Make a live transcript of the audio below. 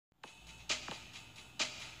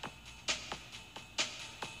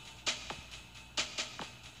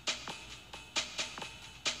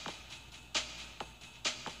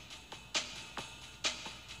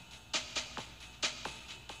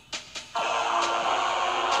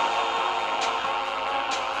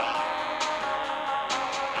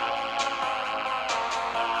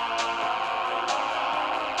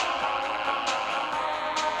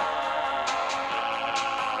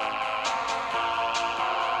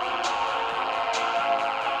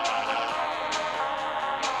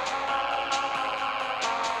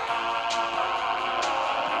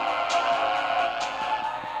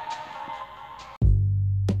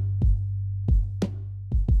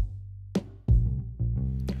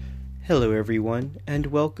Hello everyone, and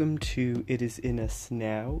welcome to It Is In Us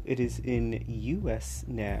Now, It Is In US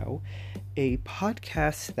Now, a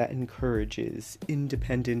podcast that encourages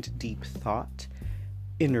independent deep thought,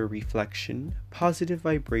 inner reflection, positive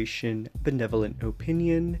vibration, benevolent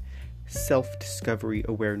opinion, self-discovery,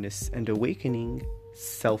 awareness and awakening,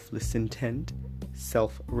 selfless intent,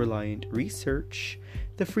 self-reliant research,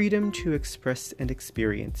 the freedom to express and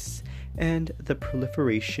experience, and the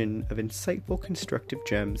proliferation of insightful constructive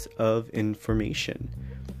gems of information.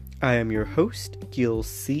 I am your host, Gil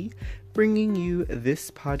C., bringing you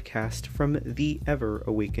this podcast from the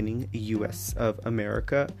ever-awakening US of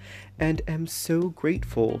America, and am so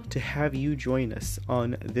grateful to have you join us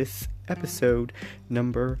on this episode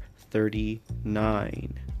number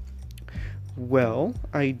 39. Well,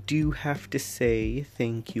 I do have to say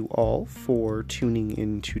thank you all for tuning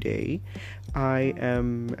in today. I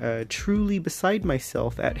am truly beside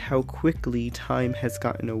myself at how quickly time has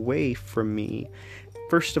gotten away from me.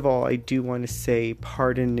 First of all, I do want to say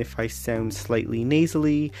pardon if I sound slightly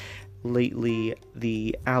nasally. Lately,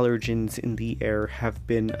 the allergens in the air have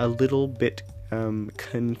been a little bit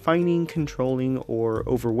confining, controlling, or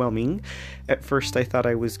overwhelming. At first I thought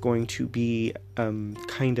I was going to be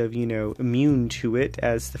immune to it,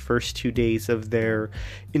 as the first 2 days of their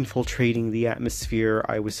infiltrating the atmosphere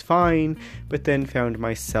I was fine, but then found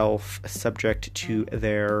myself subject to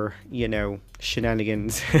their,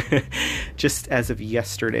 shenanigans just as of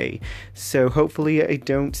yesterday. So hopefully I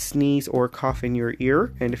don't sneeze or cough in your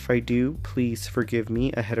ear, and if I do, please forgive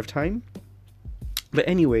me ahead of time. But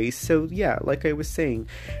anyways, so yeah, like I was saying,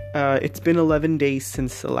 it's been 11 days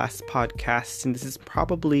since the last podcast, and this is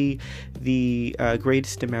probably the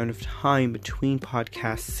greatest amount of time between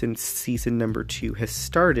podcasts since season number 2 has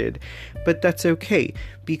started. But that's okay,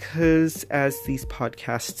 because as these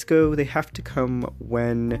podcasts go, they have to come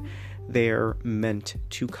when they're meant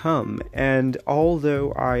to come. And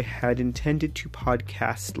although I had intended to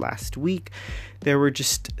podcast last week, there were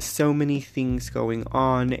just so many things going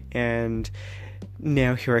on, and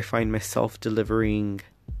now here I find myself delivering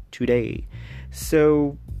today.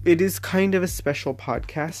 So it is kind of a special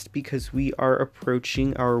podcast because we are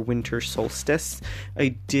approaching our winter solstice. I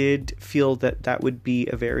did feel that that would be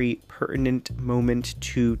a very pertinent moment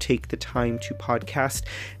to take the time to podcast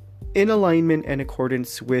in alignment and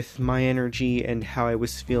accordance with my energy and how I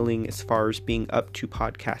was feeling as far as being up to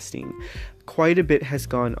podcasting. Quite a bit has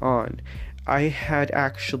gone on. I had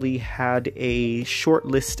actually had a short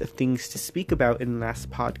list of things to speak about in the last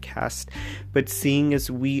podcast, but seeing as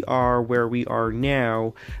we are where we are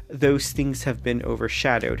now, those things have been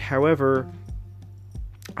overshadowed. However,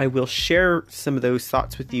 I will share some of those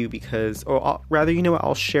thoughts with you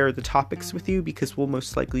I'll share the topics with you because we'll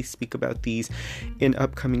most likely speak about these in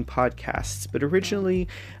upcoming podcasts. But originally,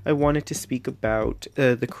 I wanted to speak about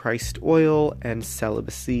the Christ oil and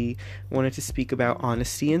celibacy. I wanted to speak about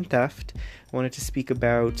honesty and theft. I wanted to speak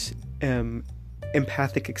about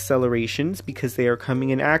empathic accelerations because they are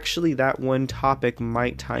coming, and actually that one topic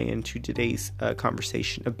might tie into today's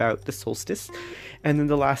conversation about the solstice. And then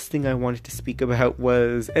the last thing I wanted to speak about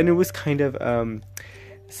was, and it was kind of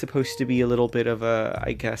supposed to be a little bit of a,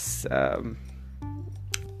 I guess,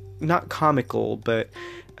 not comical, but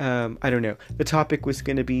I don't know. The topic was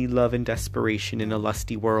going to be love and desperation in a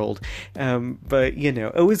lusty world. But,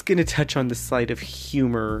 I was going to touch on the side of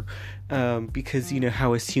humor because,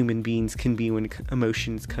 how us human beings can be when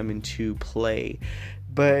emotions come into play.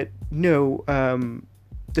 But no,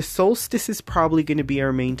 the solstice is probably going to be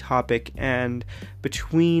our main topic. And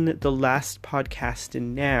between the last podcast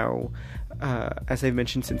and now, as I've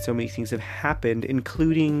mentioned, since so many things have happened,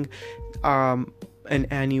 including an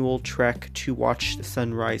annual trek to watch the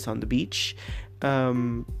sunrise on the beach.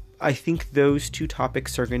 I think those two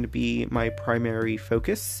topics are going to be my primary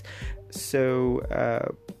focus.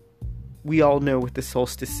 So we all know what the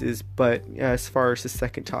solstice is, but as far as the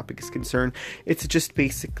second topic is concerned, it's just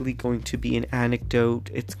basically going to be an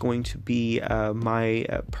anecdote. It's going to be my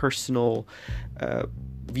personal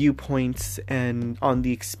viewpoints and on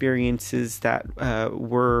the experiences that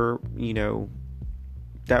were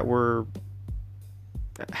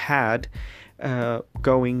had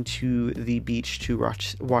going to the beach to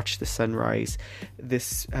watch the sunrise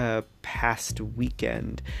this past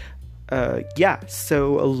weekend.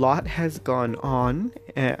 So a lot has gone on.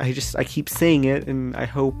 I keep saying it, and I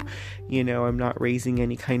hope, I'm not raising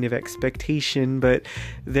any kind of expectation, but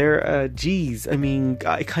I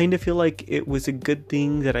kind of feel like it was a good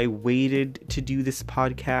thing that I waited to do this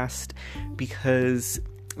podcast, because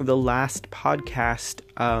the last podcast,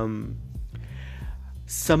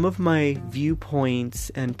 some of my viewpoints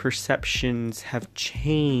and perceptions have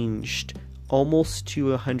changed almost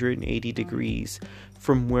to 180 degrees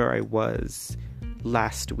from where I was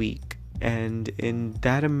last week. And in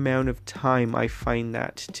that amount of time, I find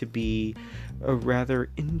that to be a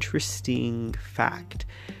rather interesting fact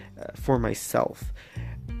for myself.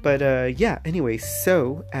 But anyway,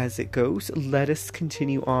 so as it goes, let us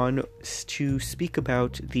continue on to speak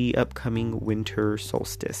about the upcoming winter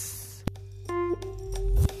solstice.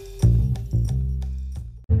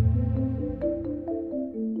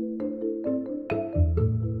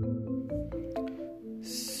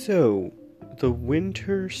 So, the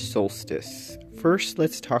winter solstice. First,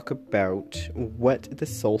 let's talk about what the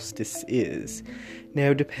solstice is.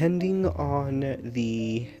 Now, depending on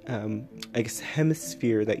the,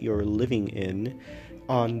 hemisphere that you're living in,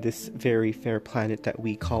 on this very fair planet that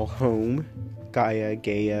we call home,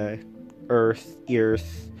 Gaia, Earth,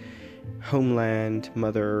 homeland,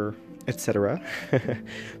 mother, etc.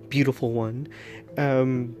 Beautiful one.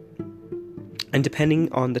 And depending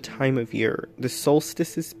on the time of year, the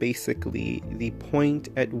solstice is basically the point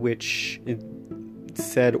at which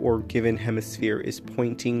said or given hemisphere is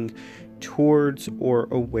pointing towards or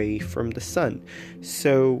away from the sun.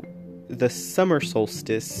 So the summer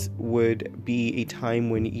solstice would be a time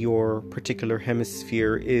when your particular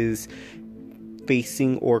hemisphere is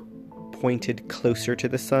facing or pointed closer to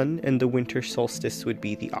the sun, and the winter solstice would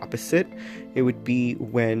be the opposite. It would be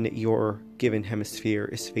when your given hemisphere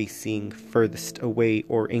is facing furthest away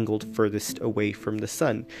or angled furthest away from the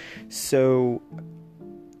sun. So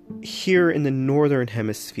here in the northern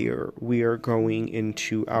hemisphere, we are going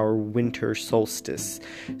into our winter solstice.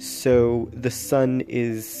 So the sun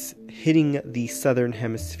is hitting the southern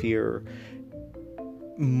hemisphere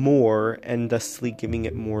more and thusly giving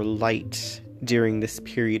it more light during this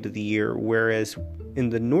period of the year, whereas in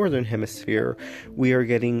the northern hemisphere we are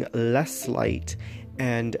getting less light,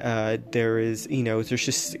 and there's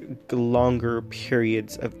just longer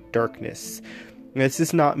periods of darkness. This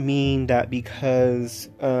does not mean that because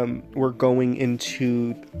we're going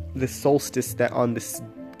into the solstice that on this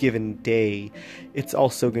given day it's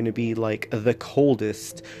also going to be like the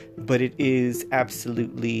coldest, but it is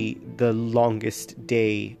absolutely the longest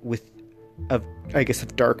day of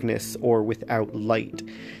darkness or without light.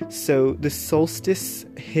 So the solstice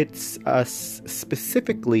hits us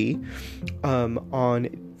specifically on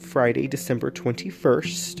Friday, December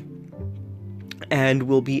 21st, and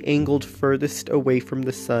will be angled furthest away from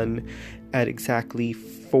the sun at exactly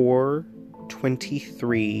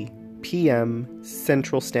 4:23 p.m.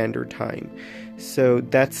 Central Standard Time. So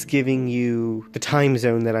that's giving you the time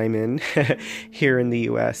zone that I'm in here in the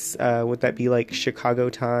US. Would that be like Chicago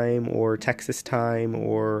time or Texas time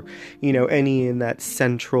or, any in that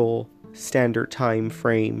Central Standard Time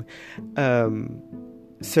frame?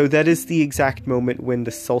 So that is the exact moment when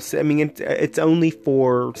the solstice, it's only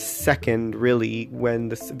for second really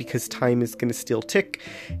because time is going to still tick,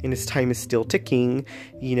 and as time is still ticking,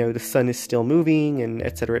 the sun is still moving, and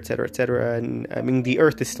et cetera, and the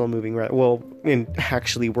earth is still moving, right? Well, and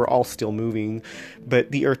actually we're all still moving,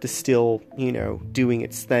 but the earth is still, doing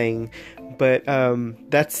its thing. But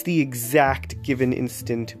that's the exact given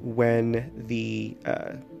instant when the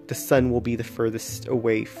sun will be the furthest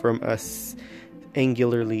away from us,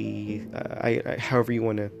 angularly, however you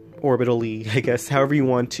want to, orbitally, however you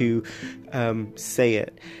want to say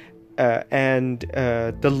it. And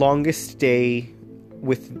the longest day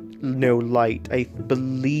with no light, I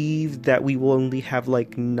believe that we will only have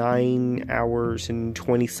like 9 hours and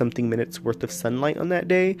 20 something minutes worth of sunlight on that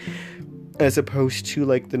day, as opposed to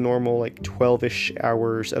like the normal like 12-ish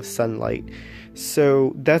hours of sunlight.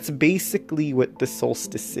 So that's basically what the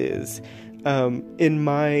solstice is.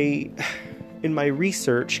 In my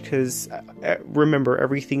research, because remember,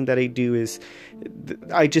 everything that I do is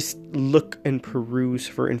I just look and peruse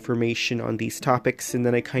for information on these topics, and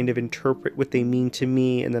then I kind of interpret what they mean to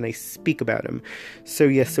me, and then I speak about them. So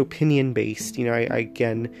yes, opinion based. I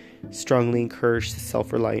again strongly encourage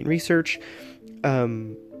self-reliant research,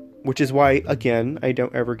 which is why, again, I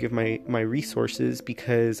don't ever give my resources,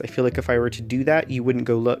 because I feel like if I were to do that, you wouldn't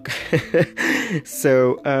go look.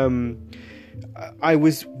 So I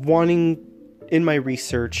was wanting, in my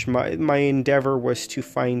research, my endeavor was to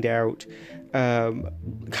find out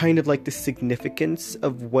kind of like the significance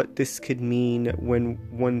of what this could mean when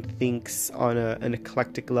one thinks on an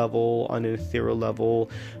eclectic level, on an ethereal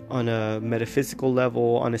level, on a metaphysical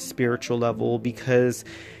level, on a spiritual level, because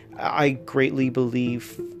I greatly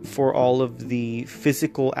believe for all of the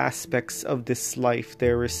physical aspects of this life,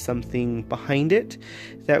 there is something behind it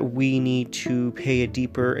that we need to pay a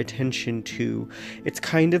deeper attention to. It's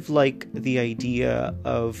kind of like the idea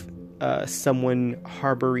of someone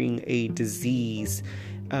harboring a disease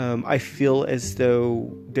I feel as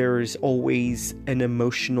though there is always an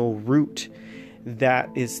emotional root that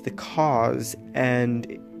is the cause,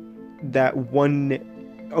 and that one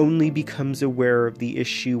only becomes aware of the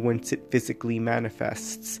issue once it physically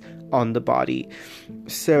manifests on the body.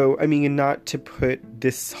 So, I mean, not to put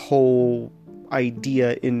this whole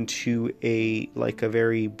idea into a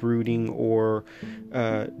very brooding or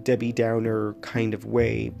Debbie Downer kind of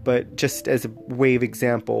way, but just as a way of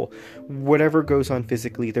example, whatever goes on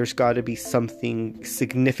physically, there's got to be something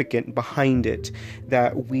significant behind it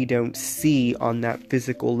that we don't see on that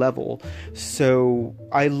physical level. So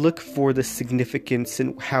I look for the significance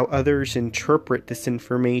in how others interpret this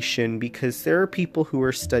information, because there are people who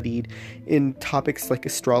are studied in topics like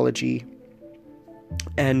astrology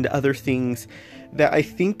and other things that I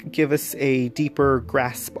think give us a deeper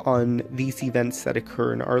grasp on these events that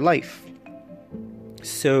occur in our life.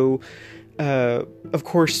 So, of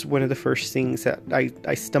course, one of the first things that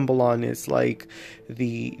I stumble on is like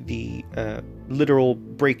the literal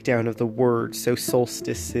breakdown of the word. So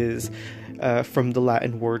solstice is from the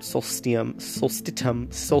Latin word solstitium,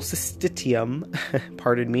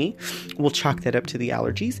 pardon me. We'll chalk that up to the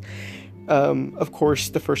allergies. Of course,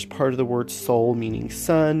 the first part of the word sol meaning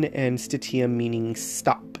sun and stitium meaning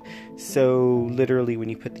stop. So literally when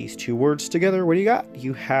you put these two words together, what do you got?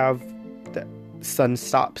 You have the sun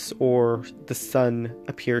stops, or the sun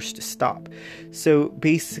appears to stop. So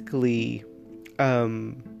basically,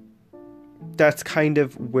 that's kind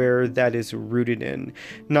of where that is rooted in.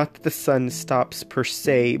 Not that the sun stops per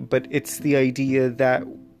se, but it's the idea that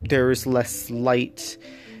there is less light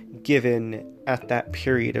given at that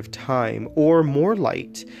period of time, or more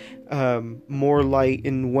light. More light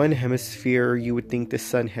in one hemisphere, you would think the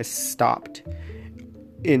sun has stopped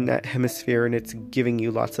in that hemisphere and it's giving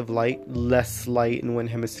you lots of light. Less light in one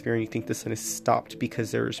hemisphere and you think the sun has stopped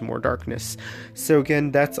because there's more darkness. So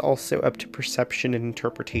again, that's also up to perception and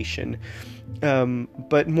interpretation.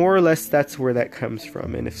 But more or less that's where that comes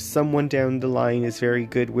from. And if someone down the line is very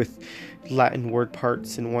good with Latin word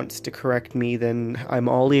parts and wants to correct me, then I'm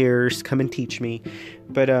all ears. Come and teach me.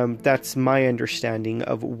 But that's my understanding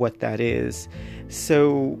of what that is.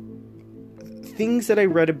 So things that I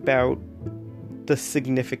read about the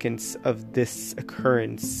significance of this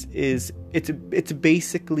occurrence is it's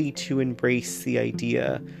basically to embrace the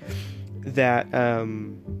idea that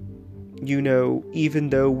even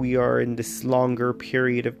though we are in this longer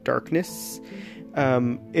period of darkness,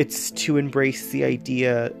 it's to embrace the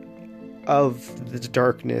idea of the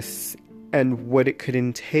darkness and what it could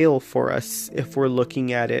entail for us if we're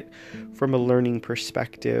looking at it from a learning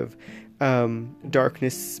perspective.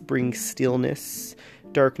 Darkness brings stillness.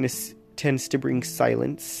 Darkness tends to bring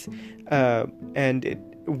silence. And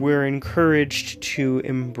we're encouraged to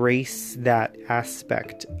embrace that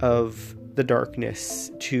aspect of the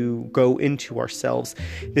darkness, to go into ourselves.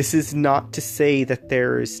 This is not to say that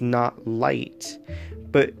there is not light,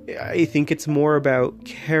 but I think it's more about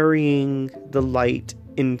carrying the light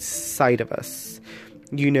inside of us,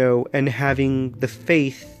 and having the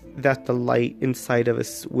faith that the light inside of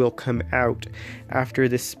us will come out after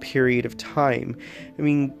this period of time. I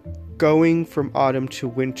mean, going from autumn to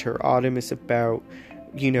winter, autumn is about,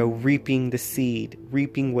 reaping the seed,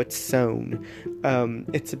 reaping what's sown.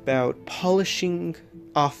 It's about polishing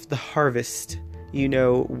off the harvest,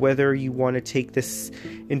 whether you want to take this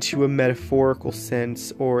into a metaphorical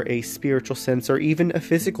sense or a spiritual sense or even a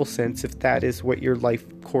physical sense, if that is what your life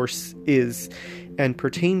course is and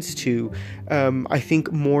pertains to. I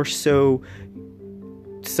think more so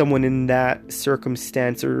someone in that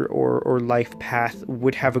circumstance or life path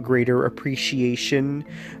would have a greater appreciation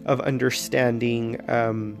of understanding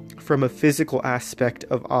from a physical aspect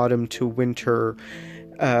of autumn to winter.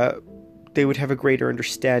 They would have a greater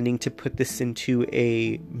understanding to put this into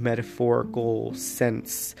a metaphorical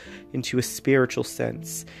sense, into a spiritual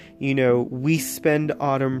sense. We spend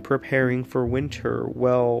autumn preparing for winter.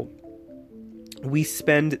 Well, we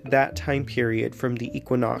spend that time period from the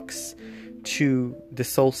equinox to the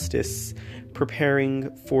solstice preparing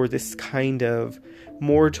for this kind of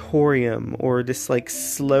moratorium, or this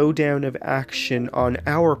slowdown of action on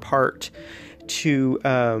our part to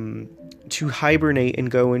hibernate and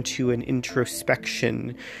go into an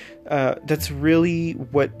introspection. That's really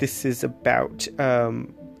what this is about.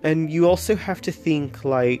 And you also have to think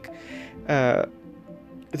the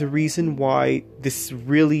reason why this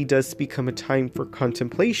really does become a time for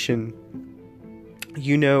contemplation.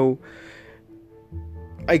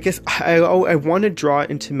 I guess I want to draw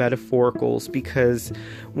it into metaphoricals, because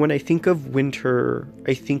when I think of winter,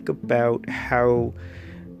 I think about how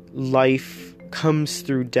life comes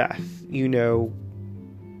through death.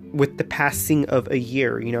 with the passing of a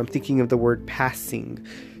year. I'm thinking of the word passing,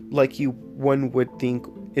 like one would think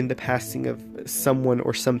in the passing of someone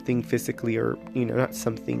or something physically, or, not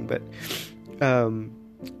something, but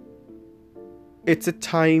it's a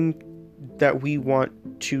time that we want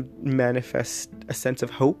to manifest a sense of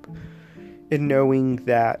hope in knowing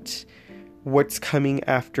that what's coming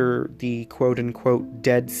after the quote-unquote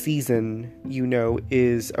dead season,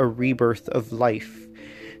 is a rebirth of life.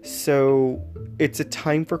 So it's a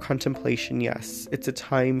time for contemplation, yes. It's a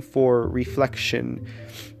time for reflection.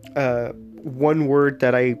 One word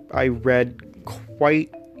that I read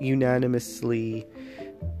quite unanimously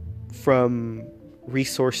from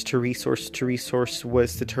resource to resource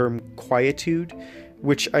was the term quietude,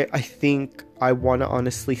 which I think I want to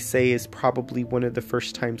honestly say is probably one of the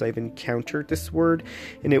first times I've encountered this word.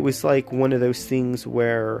 And it was like one of those things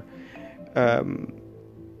where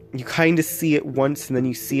you kind of see it once and then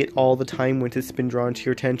you see it all the time when it's been drawn to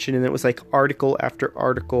your attention. And it was like article after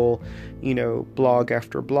article, blog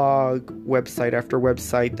after blog, website after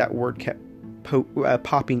website, that word kept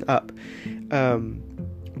popping up.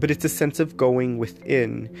 But it's a sense of going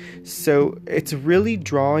within. So it's really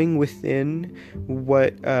drawing within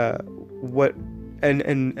what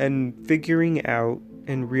and figuring out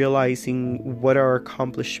and realizing what our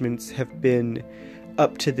accomplishments have been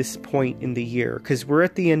up to this point in the year. Because we're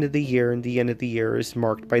at the end of the year, and the end of the year is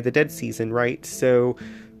marked by the dead season, right? So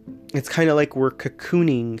it's kind of like we're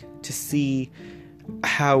cocooning to see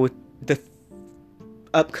how the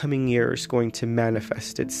upcoming year is going to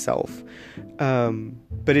manifest itself.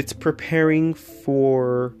 But it's preparing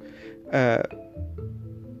for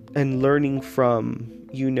and learning from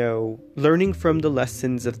the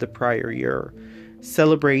lessons of the prior year,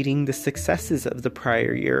 celebrating the successes of the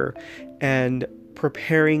prior year, and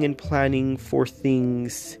preparing and planning for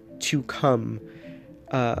things to come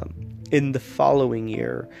in the following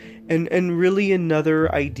year. And really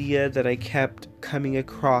another idea that I kept coming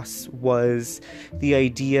across was the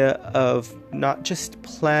idea of not just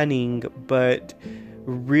planning, but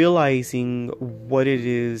realizing what it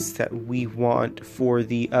is that we want for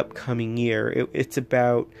the upcoming year. It's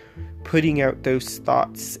about putting out those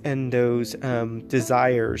thoughts and those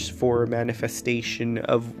desires for a manifestation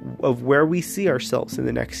of where we see ourselves in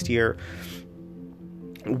the next year.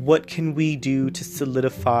 What can we do to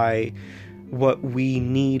solidify what we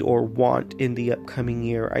need or want in the upcoming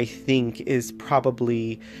year, I think, is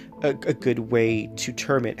probably a good way to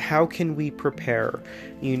term it. How can we prepare?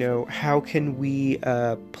 How can we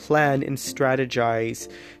plan and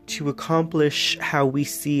strategize to accomplish how we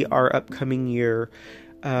see our upcoming year?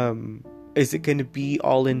 Is it going to be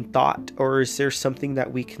all in thought, or is there something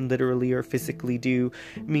that we can literally or physically do?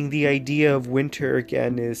 I mean, the idea of winter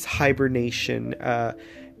again is hibernation,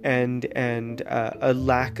 and a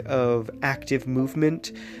lack of active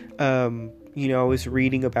movement. I was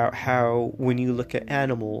reading about how when you look at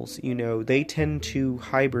animals, they tend to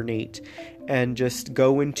hibernate and just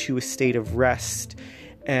go into a state of rest.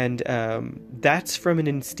 And that's from an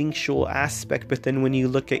instinctual aspect. But then when you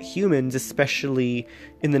look at humans, especially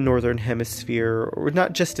in the Northern Hemisphere, or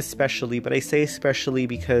not just especially, but I say especially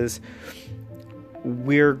because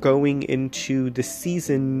we're going into the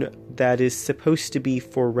season that is supposed to be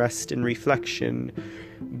for rest and reflection,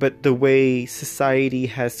 but the way society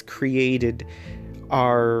has created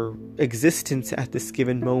our existence at this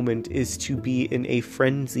given moment is to be in a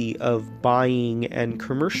frenzy of buying and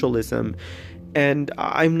commercialism. And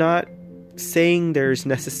I'm not saying there's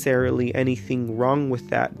necessarily anything wrong with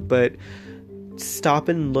that, but stop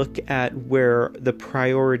and look at where the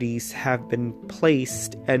priorities have been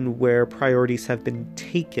placed and where priorities have been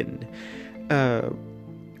taken.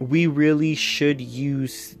 We really should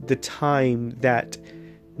use the time that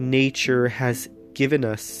nature has given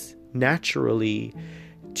us naturally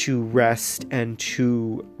to rest and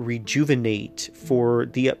to rejuvenate for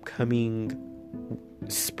the upcoming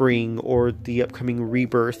spring or the upcoming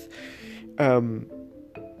rebirth.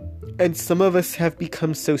 And some of us have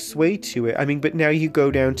become so swayed to it. I mean, but now you go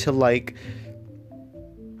down to like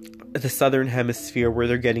the southern hemisphere where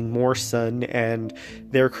they're getting more sun and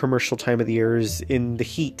their commercial time of the year is in the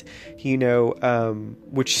heat,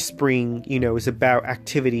 which spring, is about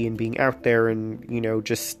activity and being out there and,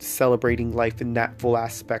 just celebrating life in that full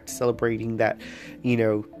aspect, celebrating that,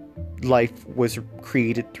 life was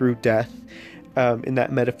created through death. In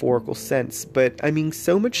that metaphorical sense. But I mean,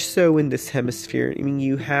 so much so in this hemisphere. I mean,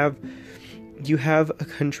 you have a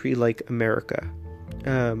country like America,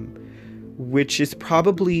 which is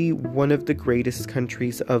probably one of the greatest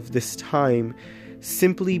countries of this time,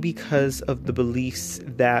 simply because of the beliefs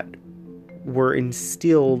that were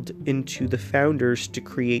instilled into the founders to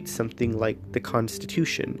create something like the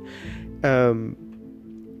Constitution.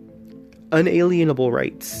 Unalienable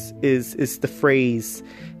rights is the phrase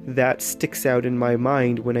that sticks out in my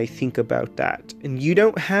mind when I think about that. And you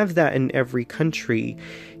don't have that in every country,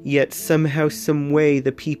 yet somehow, some way,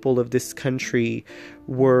 the people of this country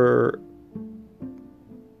were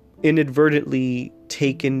inadvertently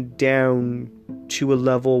taken down to a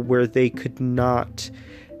level where they could not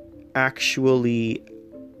actually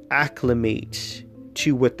acclimate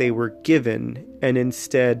to what they were given, and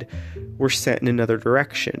instead were sent in another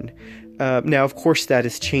direction. Now, of course, that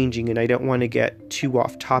is changing, and I don't want to get too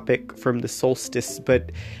off topic from the solstice,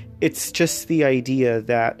 but it's just the idea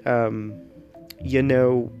that,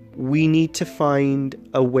 we need to find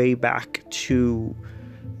a way back to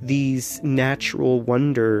these natural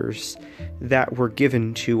wonders that were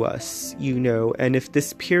given to us, and if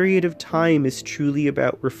this period of time is truly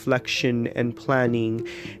about reflection and planning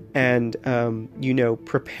and,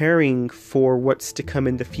 preparing for what's to come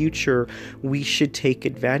in the future, we should take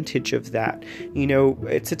advantage of that.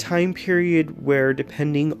 It's a time period where,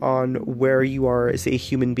 depending on where you are as a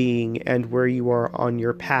human being and where you are on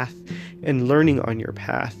your path and learning on your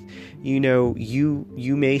path,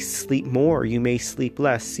 you may sleep more, you may sleep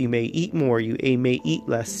less, you may eat more, you may eat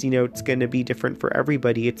less. It's going to be different for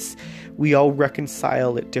everybody. We all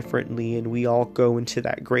reconcile it differently, and we all go into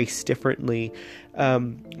that grace differently.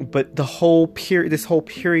 But this whole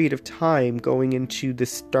period of time going into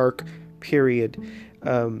this dark period,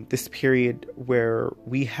 this period where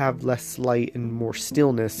we have less light and more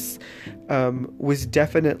stillness, was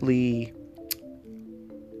definitely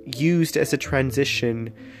used as a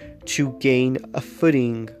transition to gain a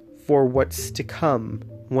footing for what's to come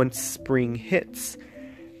once spring hits.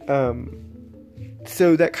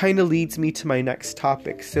 So that kind of leads me to my next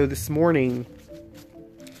topic. So this morning,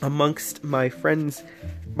 amongst my friends,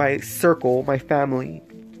 my circle, my family,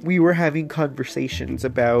 we were having conversations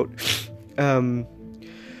about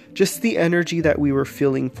just the energy that we were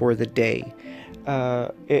feeling for the day.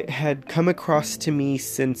 It had come across to me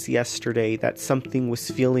since yesterday that something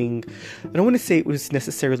was feeling, I don't want to say it was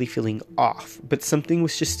necessarily feeling off, but something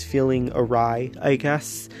was just feeling awry, I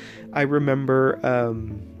guess. I remember,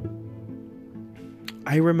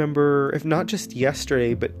 if not just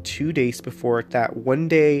yesterday, but 2 days before that, one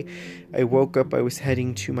day I woke up, I was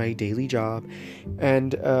heading to my daily job,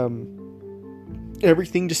 and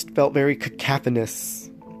everything just felt very cacophonous.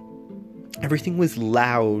 Everything was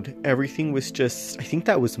loud. Everything was just, I think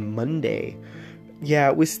that was Monday. Yeah,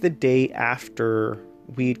 it was the day after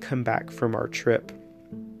we'd come back from our trip.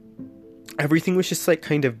 Everything was just like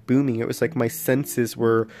kind of booming. It was like my senses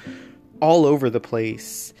were all over the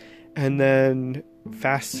place. And then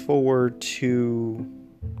fast forward to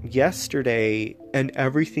yesterday, and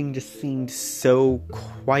everything just seemed so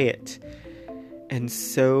quiet and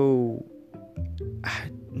so,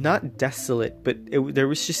 not desolate, but there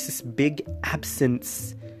was just this big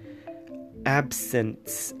absence. I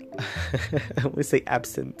want to say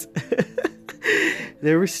absent.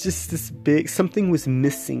 There was just this big, something was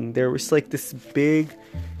missing. There was like this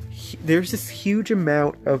there's this huge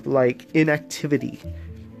amount of like inactivity.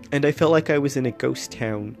 And I felt like I was in a ghost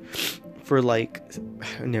town for like,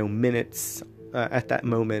 minutes at that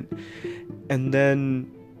moment. And then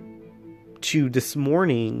to this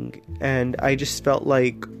morning, and I just felt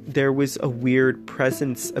like there was a weird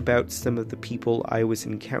presence about some of the people I was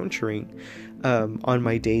encountering on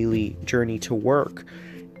my daily journey to work.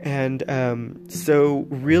 And so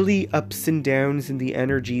really ups and downs in the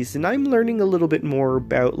energies, and I'm learning a little bit more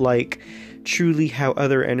about like truly how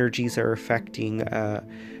other energies are affecting,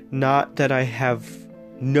 not that I've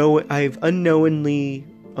unknowingly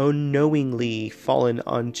fallen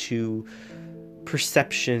onto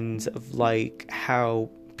perceptions of like how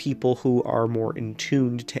people who are more in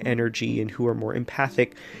tuned to energy and who are more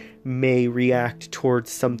empathic may react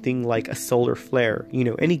towards something like a solar flare,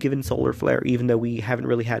 any given solar flare, even though we haven't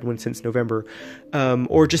really had one since November,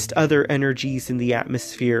 or just other energies in the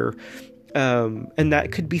atmosphere. And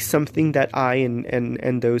that could be something that I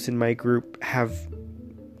and those in my group have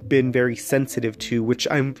been very sensitive to, which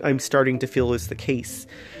I'm starting to feel is the case.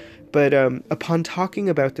 But upon talking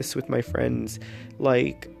about this with my friends,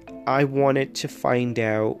 like, I wanted to find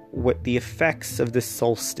out what the effects of the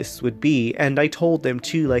solstice would be. And I told them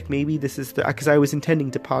too, like, maybe this is because I was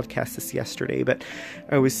intending to podcast this yesterday, but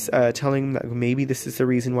I was telling them that maybe this is the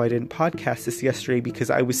reason why I didn't podcast this yesterday, because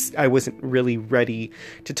I wasn't really ready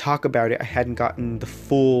to talk about it. I hadn't gotten the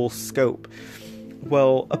full scope.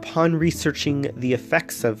 Well, upon researching the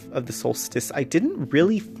effects of the solstice, I didn't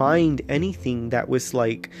really find anything that was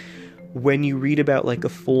like when you read about like a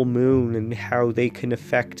full moon and how they can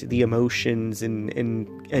affect the emotions in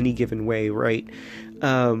any given way, right?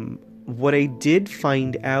 What I did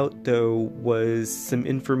find out, though, was some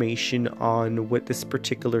information on what this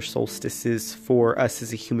particular solstice is for us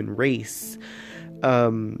as a human race.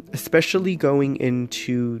 Especially going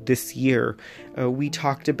into this year, we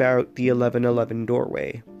talked about the 1111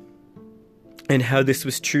 doorway and how this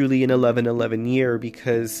was truly an 1111 year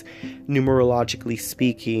because numerologically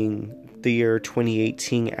speaking, the year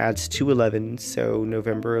 2018 adds to 11, so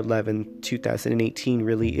November 11, 2018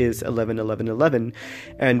 really is 11-11-11,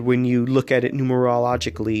 and when you look at it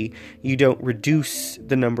numerologically, you don't reduce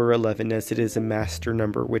the number 11 as it is a master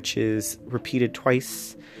number, which is repeated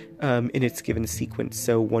twice in its given sequence,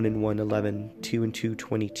 so 1 and 1, 11, 2 and 2,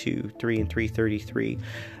 22, 3 and 3, 33.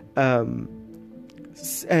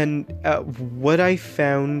 What I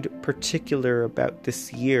found particular about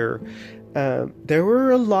this year, there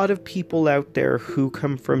were a lot of people out there who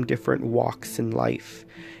come from different walks in life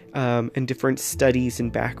and different studies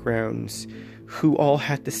and backgrounds who all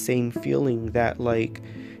had the same feeling that, like,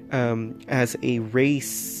 as a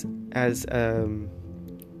race, as a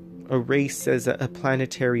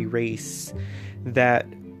planetary race, that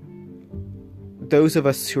those of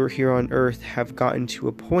us who are here on Earth have gotten to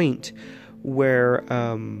a point where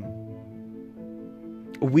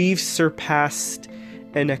we've surpassed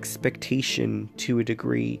an expectation to a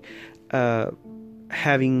degree,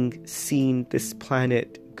 having seen this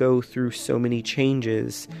planet go through so many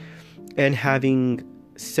changes and having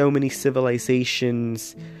so many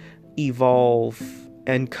civilizations evolve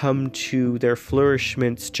and come to their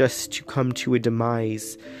flourishments just to come to a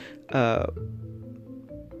demise. And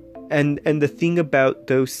the thing about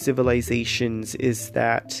those civilizations is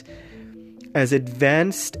that as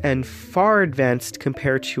advanced and far advanced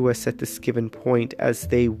compared to us at this given point as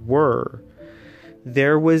they were,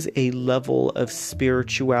 there was a level of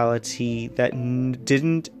spirituality that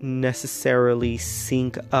didn't necessarily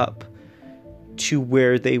sync up to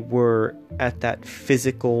where they were at that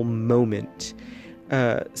physical moment.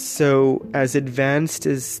 So as advanced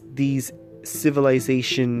as these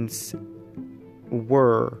civilizations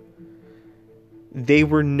were, they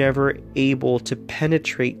were never able to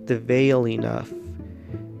penetrate the veil enough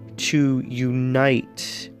to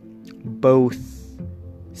unite both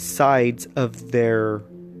sides of their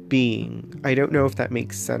being. I don't know if that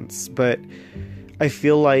makes sense, but I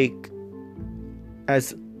feel like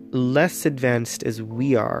as less advanced as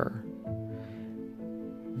we are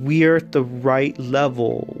at the right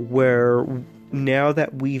level where now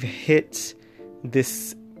that we've hit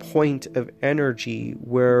this point of energy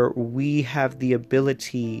where we have the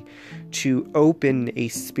ability to open a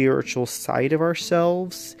spiritual side of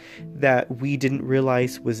ourselves that we didn't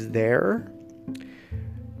realize was there.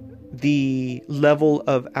 The level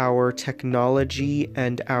of our technology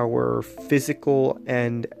and our physical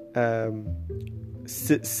and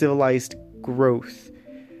civilized growth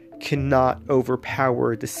cannot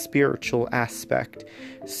overpower the spiritual aspect.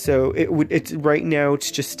 So it's right now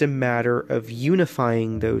it's just a matter of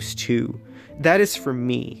unifying those two. That is for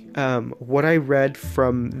me. What I read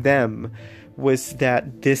from them was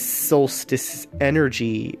that this solstice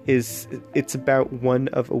energy it's about one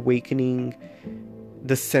of awakening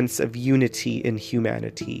the sense of unity in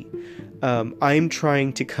humanity. I'm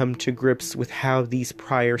trying to come to grips with how these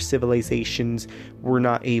prior civilizations were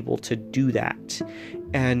not able to do that.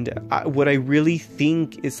 And what I really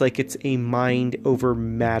think is like it's a mind over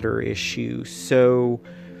matter issue. So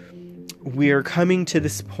we are coming to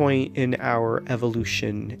this point in our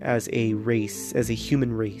evolution as a race, as a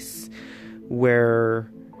human race,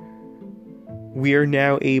 where we are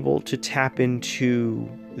now able to tap into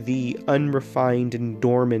the unrefined and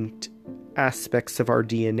dormant aspects of our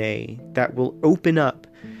DNA that will open up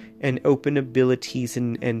and open abilities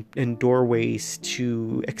and doorways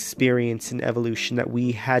to experience an evolution that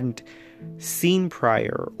we hadn't seen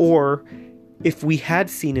prior, or if we had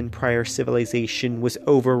seen in prior civilization was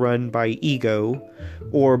overrun by ego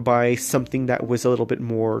or by something that was a little bit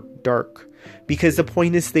more dark. Because the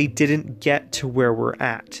point is they didn't get to where we're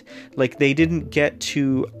at. Like they didn't get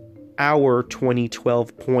to our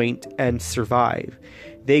 2012 point and survive.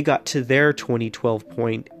 They got to their 2012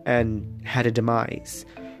 point and had a demise.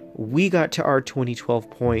 We got to our 2012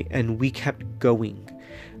 point and we kept going.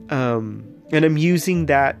 And I'm using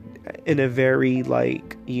that in a very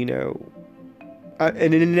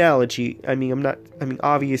an analogy.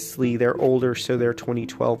 Obviously they're older, so their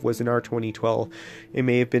 2012 wasn't our 2012. It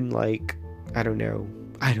may have been like, I don't know.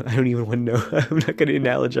 I don't even want to know. I'm not going to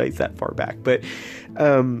analogize that far back, but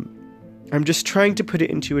I'm just trying to put it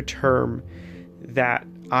into a term that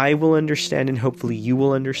I will understand and hopefully you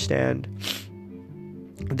will understand.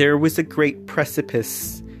 There was a great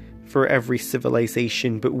precipice for every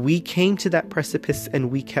civilization, but we came to that precipice and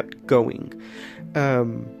we kept going.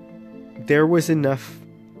 There was enough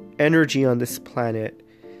energy on this planet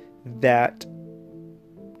that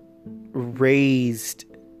raised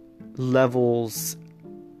levels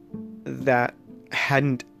that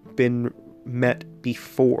hadn't been met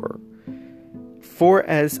before. For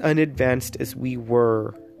as unadvanced as we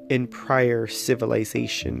were in prior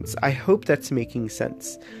civilizations, I hope that's making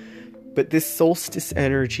sense. But this solstice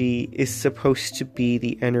energy is supposed to be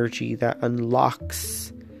the energy that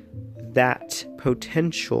unlocks that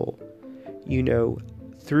potential,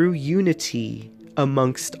 through unity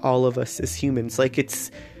amongst all of us as humans. Like,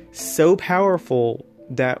 it's so powerful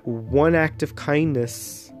that one act of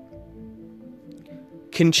kindness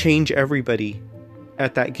can change everybody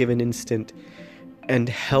at that given instant and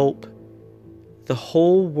help the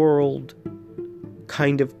whole world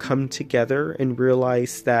kind of come together and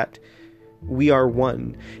realize that we are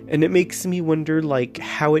one. And it makes me wonder, like,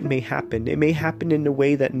 how it may happen. It may happen in a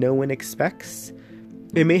way that no one expects.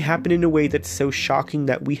 It may happen in a way that's so shocking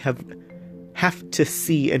that we have to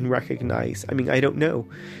see and recognize. I mean, I don't know.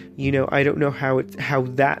 I don't know how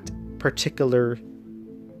that particular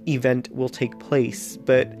event will take place,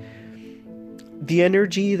 but the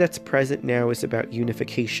energy that's present now is about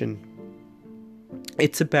unification.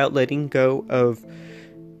 It's about letting go of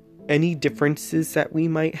any differences that we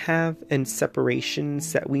might have and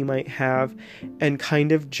separations that we might have, and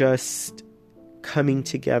kind of just coming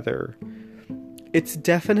together. It's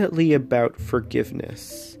definitely about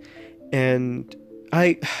forgiveness. And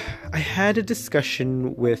I had a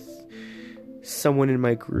discussion with someone in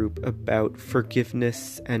my group about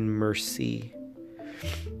forgiveness and mercy.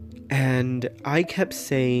 And I kept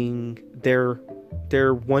saying they're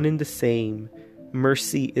one and the same.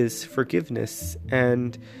 Mercy is forgiveness.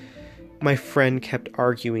 And my friend kept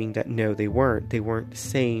arguing that no, they weren't the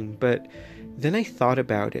same. But then I thought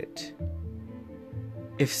about it.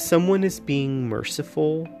 If someone is being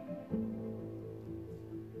merciful,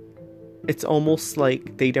 it's almost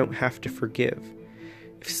like they don't have to forgive.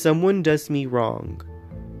 If someone does me wrong,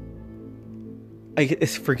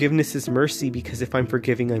 forgiveness is mercy, because if I'm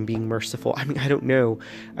forgiving, I'm being merciful. I mean, I don't know.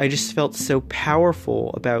 I just felt so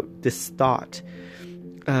powerful about this thought.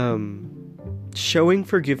 Showing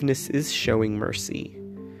forgiveness is showing mercy,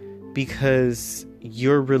 because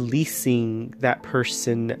you're releasing that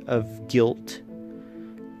person of guilt.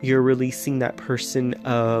 You're releasing that person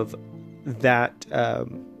of that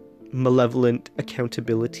malevolent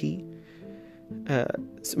accountability.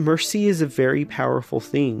 Mercy is a very powerful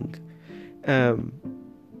thing.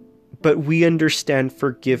 But we understand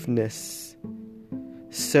forgiveness.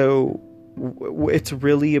 So it's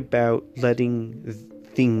really about letting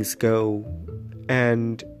things go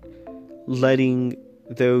and letting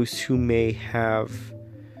those who may have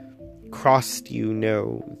crossed you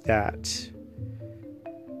know that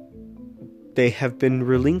they have been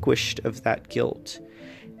relinquished of that guilt.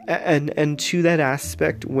 And to that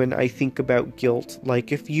aspect, when I think about guilt,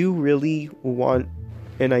 like, if you really want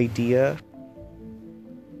an idea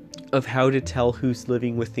of how to tell who's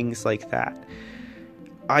living with things like that,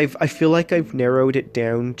 I feel like I've narrowed it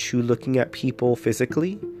down to looking at people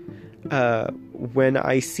physically. When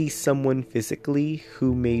I see someone physically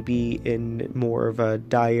who may be in more of a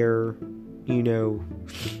dire,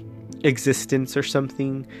 existence or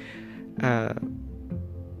something,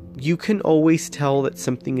 you can always tell that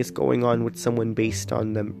something is going on with someone based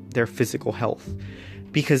on their physical health,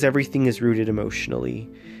 because everything is rooted emotionally.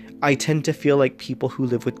 I tend to feel like people who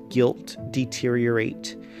live with guilt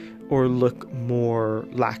deteriorate or look more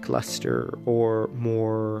lackluster or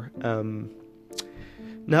more,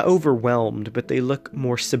 not overwhelmed, but they look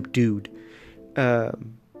more subdued.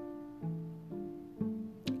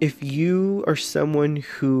 If you are someone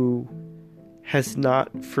who has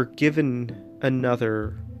not forgiven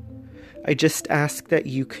another, I just ask that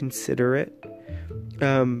you consider it.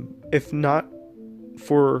 If not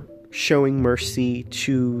for showing mercy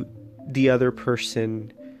to the other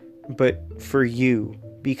person, but for you,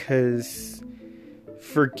 because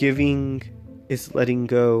forgiving is letting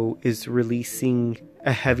go, is releasing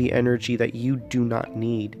a heavy energy that you do not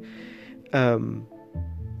need. And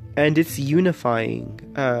it's unifying.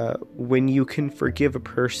 When you can forgive a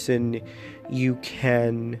person, you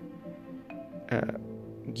can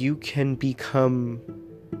become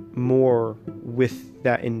more with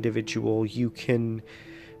that individual. You can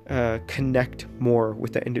connect more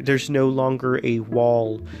with that individual. There's no longer a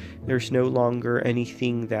wall. There's no longer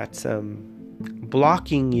anything that's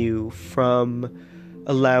blocking you from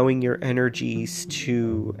allowing your energies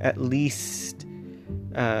to at least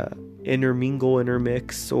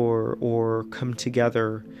intermix or come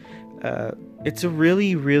together. It's a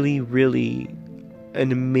really, really, really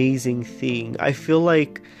an amazing thing. I feel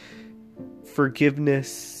like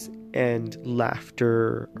forgiveness and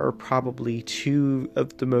laughter are probably two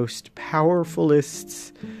of the most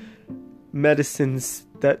powerfulest medicines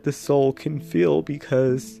that the soul can feel,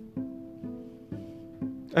 because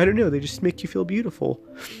I don't know, they just make you feel beautiful.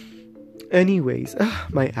 Anyways,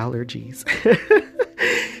 my allergies.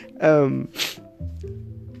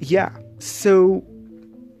 Yeah, so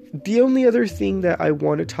the only other thing that I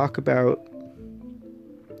want to talk about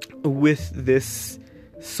with this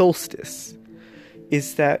solstice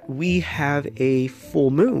is that we have a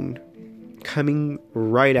full moon coming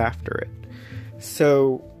right after it.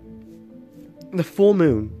 So the full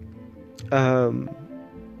moon,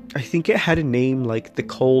 I think it had a name like the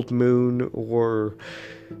cold moon or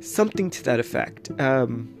something to that effect.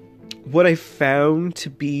 What I found to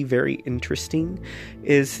be very interesting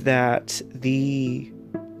is that the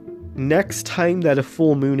next time that a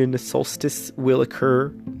full moon and a solstice will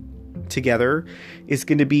occur together is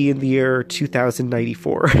going to be in the year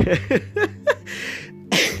 2094.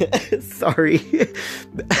 Sorry.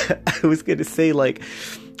 I was going to say, like,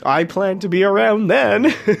 I plan to be around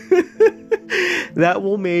then. That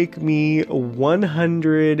will make me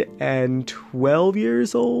 112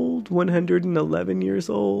 years old, 111 years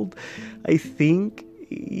old, I think.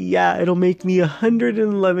 Yeah, it'll make me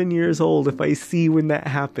 111 years old if I see when that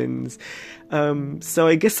happens. So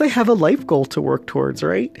I guess I have a life goal to work towards,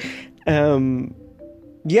 right?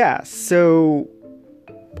 Yeah, so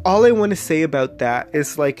all I want to say about that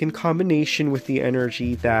is, like, in combination with the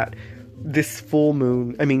energy that this full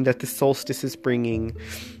moon, that the solstice is bringing,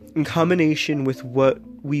 in combination with what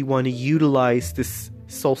we want to utilize this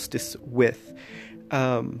solstice with,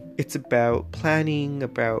 it's about planning,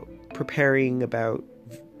 about preparing, about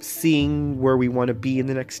seeing where we want to be in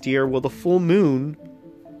the next year. Well, the full moon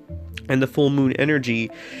and the full moon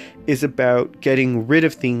energy is about getting rid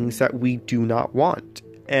of things that we do not want.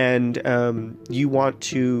 And you want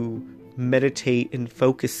to meditate and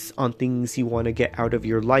focus on things you want to get out of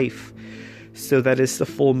your life. So that as the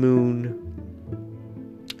full moon,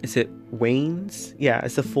 is it wanes? Yeah,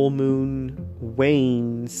 as the full moon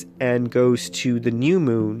wanes and goes to the new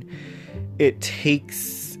moon, it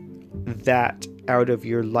takes that out of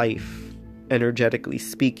your life, energetically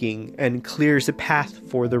speaking, and clears a path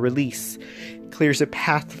for the release. Clears a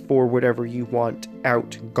path for whatever you want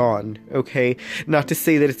out, gone, okay? Not to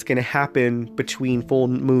say that it's going to happen between full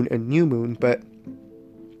moon and new moon, but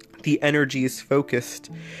the energy is focused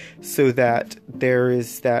so that there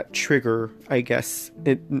is that trigger, I guess,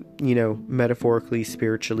 metaphorically,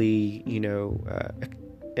 spiritually,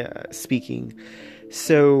 speaking.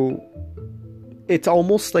 So it's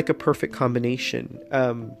almost like a perfect combination.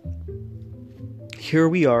 Here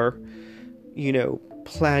we are,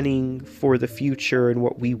 planning for the future and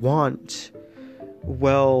what we want.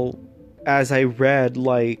 Well, as I read,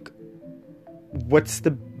 what's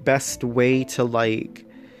the best way to,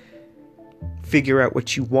 figure out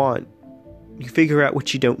what you want? You figure out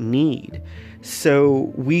what you don't need.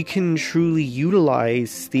 So we can truly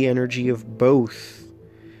utilize the energy of both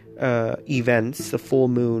events, the full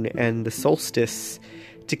moon and the solstice,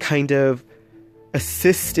 to kind of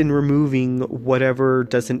assist in removing whatever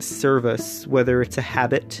doesn't serve us, whether it's a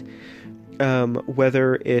habit,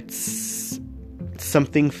 whether it's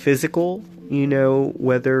something physical,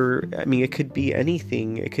 whether, it could be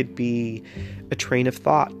anything. It could be a train of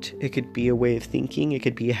thought. It could be a way of thinking. It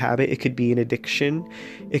could be a habit. It could be an addiction.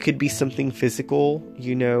 It could be something physical,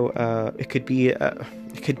 it could be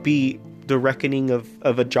the reckoning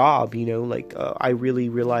of a job, I really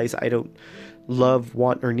realize I don't love,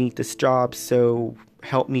 want, or need this job, so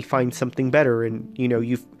help me find something better. And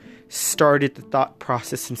you've started the thought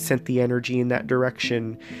process and sent the energy in that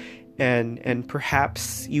direction, and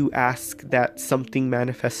perhaps you ask that something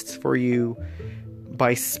manifests for you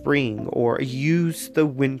by spring, or use the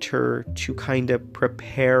winter to kind of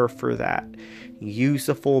prepare for that. Use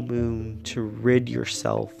a full moon to rid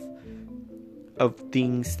yourself of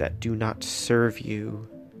things that do not serve you.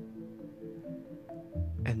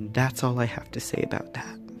 And that's all I have to say about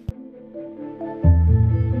that.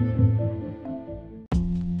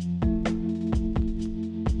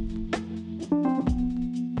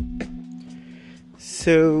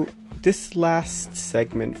 So this last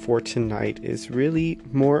segment for tonight is really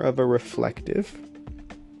more of a reflective,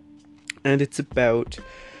 and it's about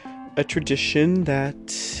a tradition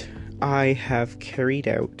that I have carried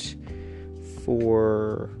out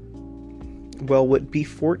for would be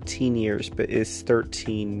 14 years, but is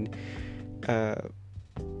 13.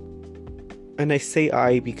 And I say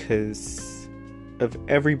I because of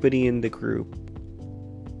everybody in the group,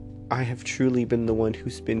 I have truly been the one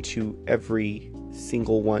who's been to every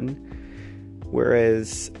single one,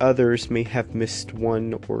 whereas others may have missed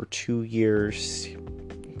 1 or 2 years,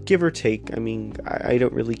 give or take. I mean, I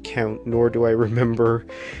don't really count, nor do I remember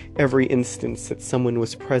every instance that someone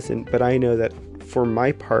was present, but I know that for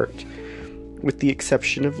my part, with the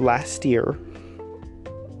exception of last year,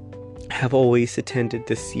 have always attended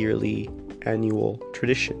this yearly annual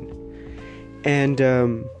tradition. And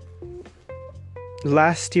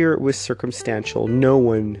last year it was circumstantial. No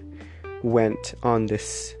one went on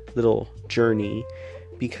this little journey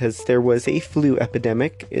because there was a flu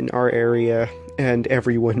epidemic in our area and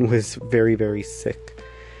everyone was very, very sick.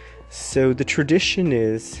 So the tradition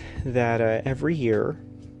is that every year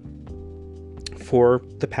for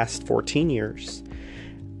the past 14 years,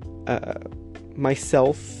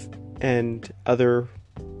 myself and other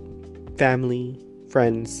family,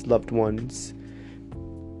 friends, loved ones,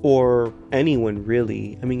 or anyone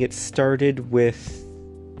really, I mean, it started with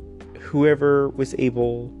whoever was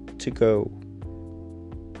able to go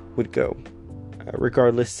would go,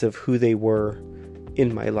 regardless of who they were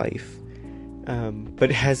in my life. But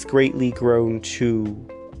it has greatly grown to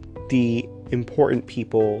the important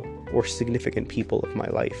people or significant people of my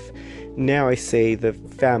life. Now I say the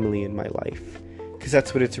family in my life, because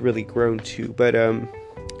that's what it's really grown to. But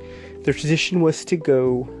the tradition was to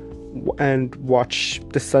go and watch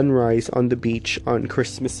the sunrise on the beach on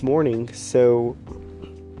Christmas morning. So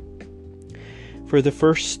for the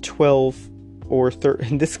first 12 or 13,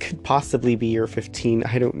 and this could possibly be year 15,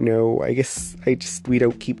 I don't know. I guess we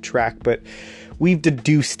don't keep track, but we've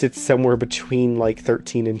deduced it's somewhere between like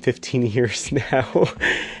 13 and 15 years now.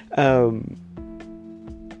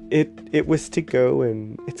 It was to go,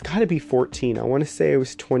 and it's got to be 14. I want to say I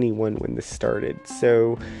was 21 when this started.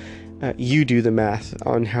 So you do the math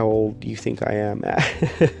on how old you think I am.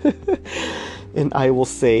 And I will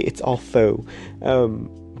say it's all faux.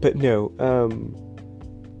 But no,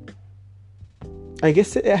 I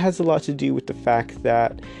guess it has a lot to do with the fact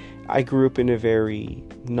that I grew up in a very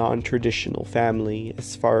non-traditional family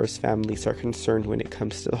as far as families are concerned when it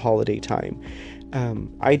comes to the holiday time.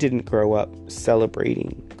 I didn't grow up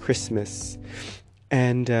celebrating Christmas,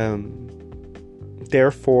 and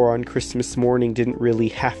therefore on Christmas morning didn't really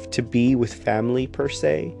have to be with family per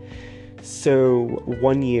se. So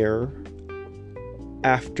one year,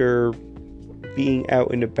 after being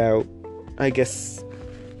out and about, I guess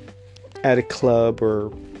at a club or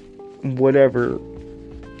whatever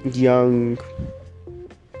young,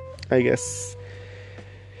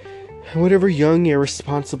 whatever young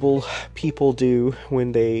irresponsible people do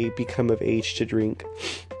when they become of age to drink,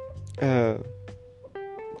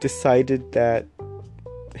 decided that,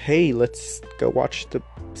 hey, let's go watch the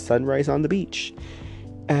sunrise on the beach.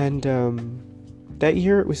 And that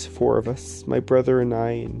year it was 4 of us, my brother and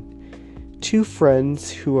I, and 2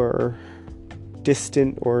 friends who are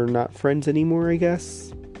distant or not friends anymore, I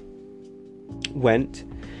guess, went.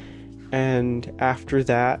 And after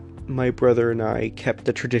that, my brother and I kept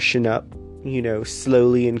the tradition up,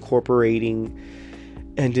 slowly incorporating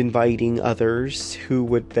and inviting others who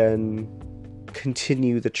would then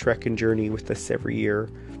continue the trek and journey with us every year.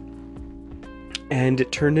 And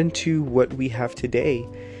it turned into what we have today.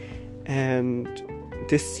 And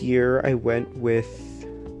this year I went with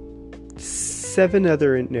 6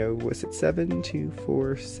 other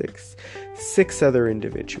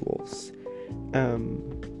individuals.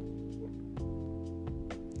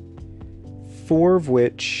 4 of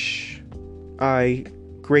which I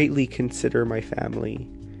greatly consider my family.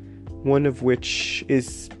 1 of which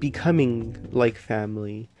is becoming like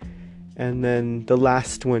family. And then the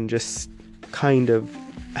last one just kind of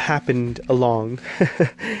happened along.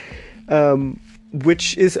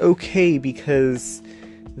 Which is okay, because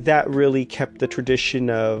that really kept the tradition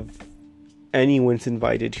of anyone's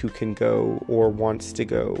invited who can go or wants to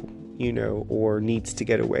go, or needs to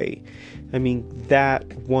get away. I mean, that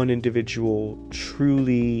one individual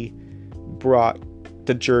truly brought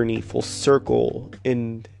the journey full circle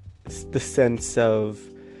in the sense of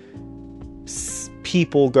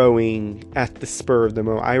people going at the spur of the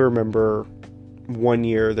moment. I remember one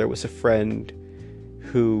year there was a friend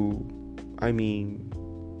who,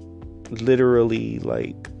 literally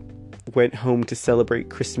went home to celebrate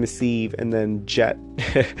Christmas Eve and then jet,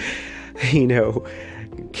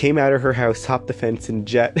 came out of her house, hopped the fence and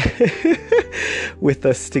jet with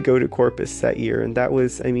us to go to Corpus that year. And that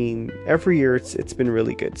was, every year it's been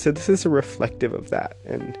really good. So this is a reflective of that.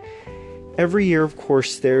 And every year, of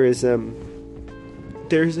course, there is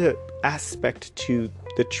there's a aspect to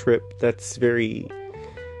the trip that's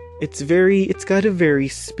it's got a very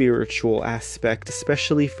spiritual aspect,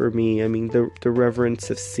 especially for me. I mean, the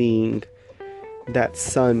reverence of seeing that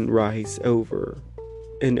sun rise over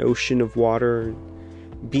an ocean of water,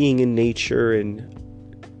 being in nature and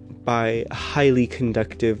by a highly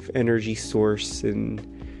conductive energy source, and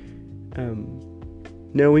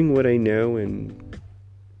knowing what I know and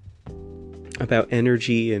about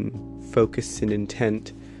energy and focus and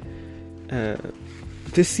intent.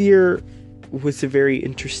 This year was a very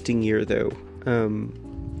interesting year, though.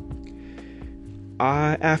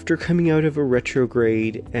 After coming out of a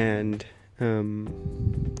retrograde and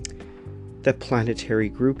the planetary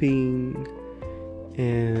grouping,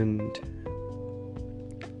 and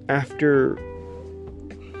after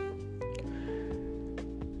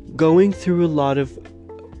going through a lot of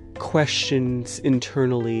questions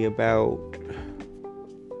internally about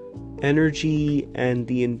energy and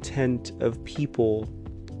the intent of people,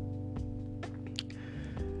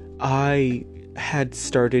 I had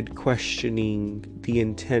started questioning the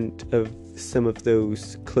intent of some of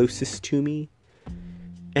those closest to me,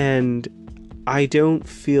 and I don't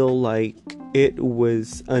feel like it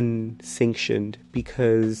was unsanctioned,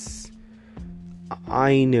 because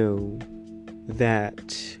I know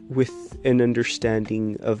that with an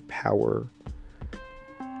understanding of power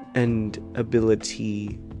and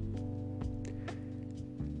ability,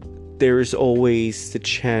 there's always the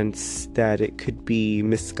chance that it could be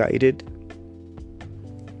misguided.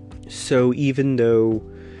 So even though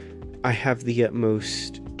I have the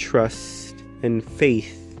utmost trust and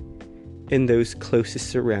faith in those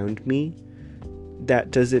closest around me, that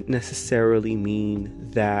doesn't necessarily mean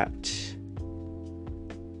that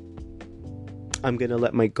I'm going to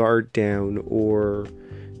let my guard down, or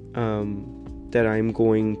that I'm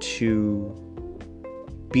going to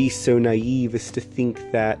be so naive as to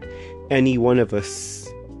think that any one of us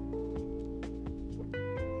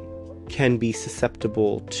can be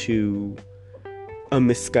susceptible to a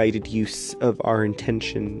misguided use of our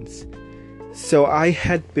intentions. So I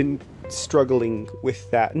had been struggling with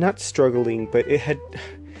that. Not struggling, but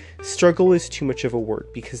struggle is too much of a word,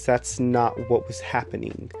 because that's not what was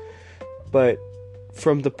happening. But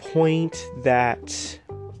from the point that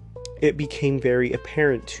it became very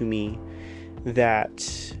apparent to me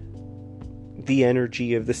that the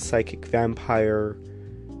energy of the psychic vampire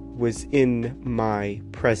was in my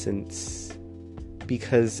presence,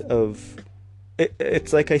 because of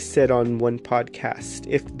it's like I said on one podcast,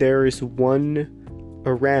 if there is one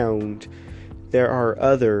around, there are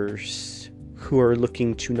others who are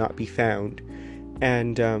looking to not be found.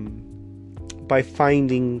 And by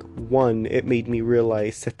finding one, it made me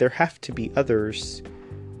realize that there have to be others,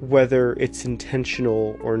 whether it's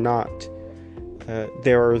intentional or not.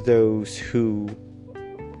 There are those who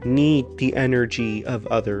need the energy of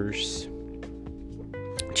others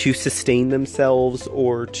to sustain themselves,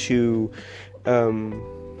 or to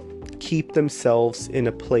keep themselves in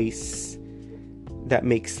a place that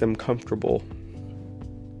makes them comfortable.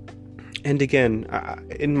 And again,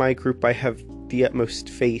 in my group, I have the utmost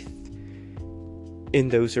faith in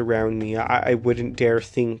those around me. I wouldn't dare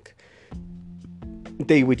think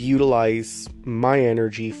they would utilize my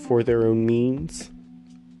energy for their own means.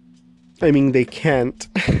 I mean, they can't.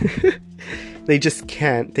 They just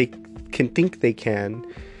can't. They can think they can.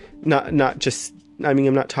 Not just, I mean,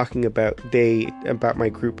 I'm not talking about my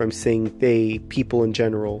group. I'm saying people in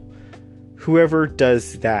general. Whoever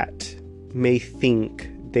does that may think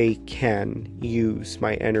they can use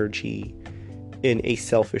my energy in a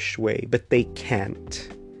selfish way, but they can't.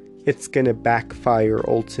 It's going to backfire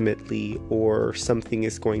ultimately, or something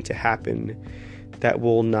is going to happen that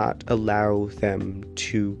will not allow them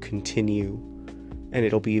to continue, and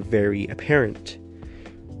it'll be very apparent.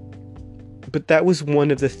 But that was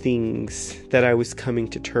one of the things that I was coming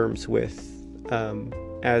to terms with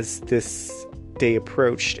as this day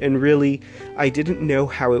approached. And really, I didn't know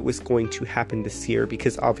how it was going to happen this year,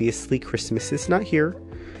 because obviously Christmas is not here,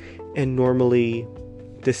 and normally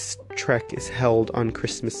this trek is held on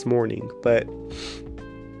Christmas morning, but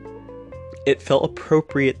it felt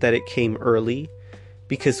appropriate that it came early,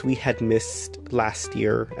 because we had missed last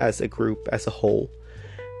year as a group, as a whole.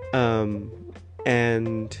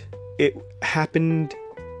 And it happened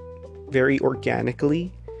very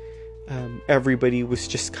organically. Everybody was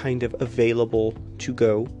just kind of available to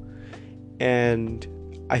go, and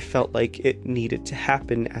I felt like it needed to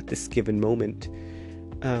happen at this given moment.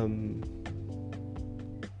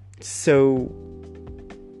 So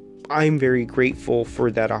I'm very grateful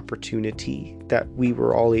for that opportunity, that we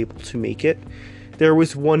were all able to make it. There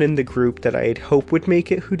was one in the group that I had hoped would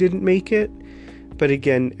make it who didn't make it, But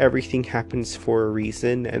again, everything happens for a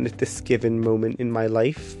reason, and at this given moment in my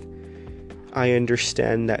life, I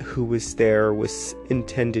understand that who was there was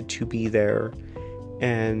intended to be there,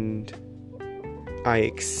 and I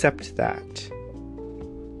accept that.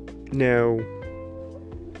 Now,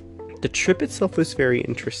 the trip itself was very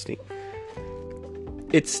interesting.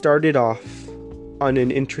 It started off on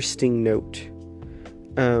an interesting note.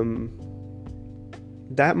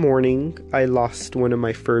 That morning, I lost one of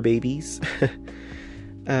my fur babies.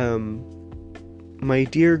 My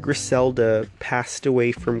dear Griselda passed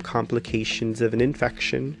away from complications of an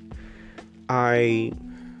infection. I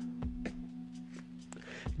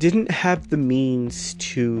didn't have the means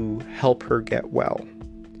to help her get well.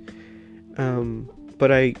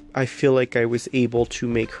 But I feel like I was able to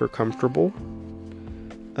make her comfortable.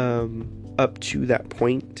 Up to that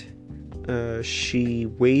point, she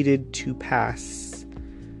waited to pass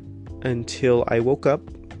until I woke up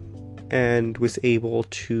and was able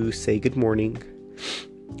to say good morning.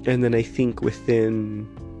 And then I think within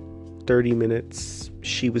 30 minutes,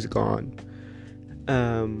 she was gone.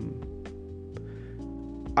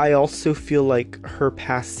 I also feel like her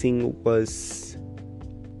passing was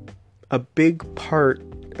a big part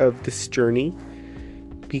of this journey,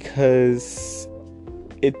 because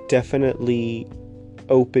it definitely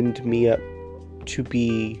opened me up to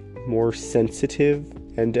be more sensitive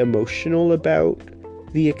and emotional about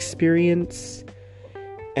the experience,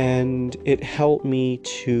 and it helped me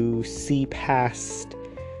to see past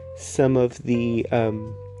some of the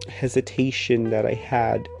hesitation that I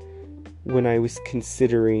had when I was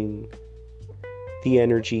considering the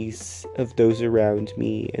energies of those around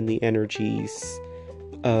me and the energies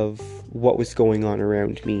of what was going on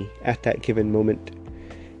around me at that given moment.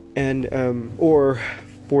 And, or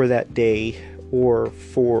for that day, or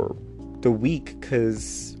for the week,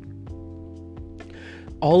 because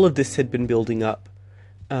all of this had been building up.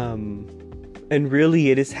 And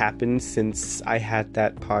really it has happened since I had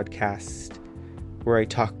that podcast where I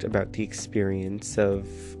talked about the experience of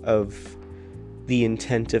the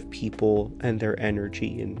intent of people and their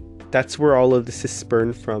energy. And that's where all of this is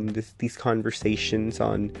spurned from, these conversations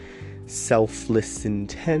on selfless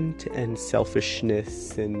intent and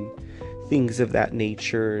selfishness and things of that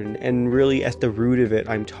nature. And really at the root of it,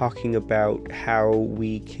 I'm talking about how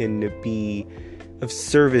we can be of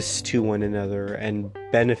service to one another and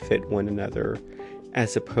benefit one another,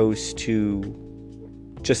 as opposed to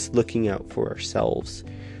just looking out for ourselves.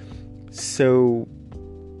 So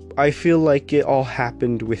I feel like it all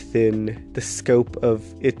happened within the scope of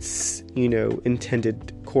its,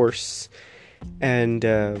 intended course. And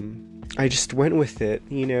I just went with it,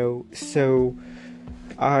 So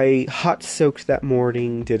I hot soaked that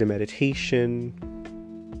morning, did a meditation,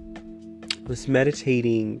 was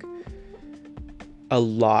meditating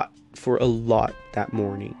for a lot that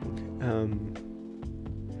morning.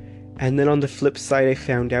 And then on the flip side, I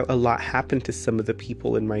found out a lot happened to some of the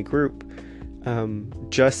people in my group.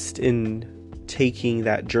 Just in taking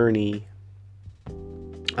that journey,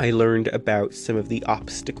 I learned about some of the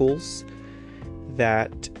obstacles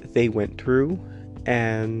that they went through,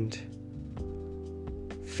 and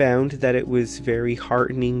found that it was very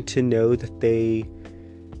heartening to know that they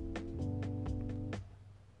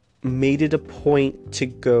made it a point to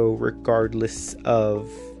go regardless of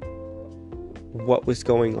what was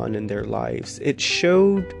going on in their lives. It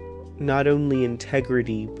showed not only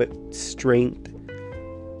integrity, but strength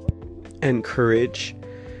and courage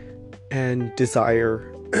and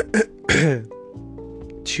desire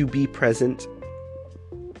to be present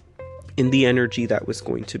in the energy that was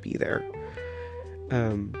going to be there.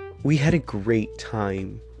 We had a great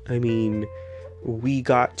time. I mean, we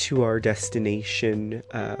got to our destination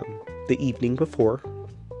the evening before.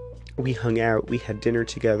 We hung out, we had dinner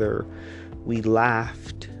together, we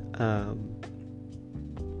laughed,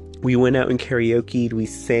 we went out and karaoke'd, we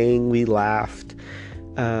sang, we laughed.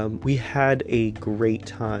 We had a great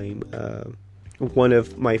time. One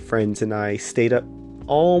of my friends and I stayed up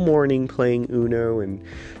all morning playing Uno and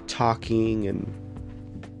talking and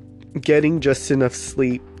getting just enough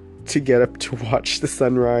sleep to get up to watch the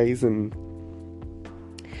sunrise. And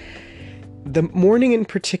the morning in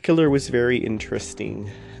particular was very interesting.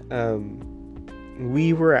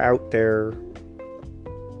 We were out there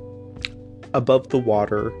above the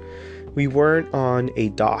water. We weren't on a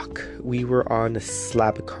dock. We were on a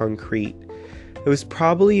slab of concrete. It was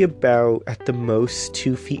probably about, at the most,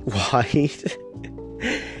 2 feet wide.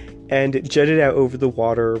 And it jutted out over the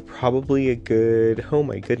water probably a good, oh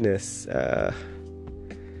my goodness,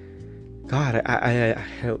 God, I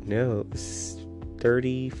don't know, it was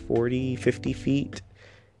 30, 40, 50 feet.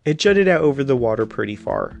 It jutted out over the water pretty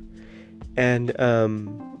far. And,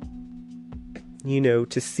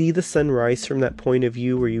 to see the sunrise from that point of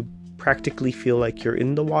view where you practically feel like you're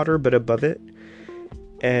in the water but above it,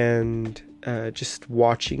 and just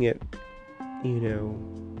watching it,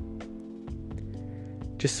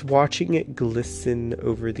 just watching it glisten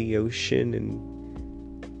over the ocean and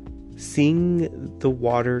seeing the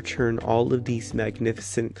water turn all of these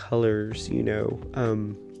magnificent colors,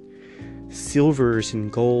 silvers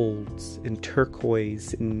and golds and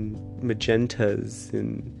turquoise and magentas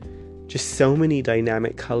and just so many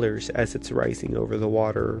dynamic colors as it's rising over the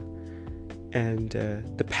water, and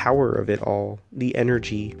the power of it all, the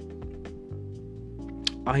energy.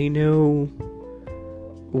 I know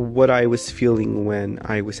what I was feeling when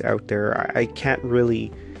I was out there. I can't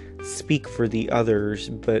really speak for the others,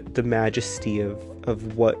 but the majesty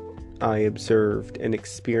of what I observed and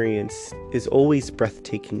experienced is always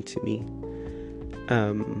breathtaking to me.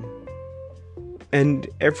 And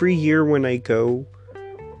every year when I go,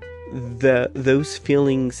 those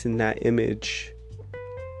feelings and that image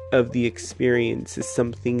of the experience is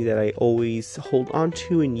something that I always hold on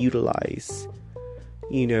to and utilize,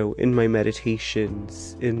 in my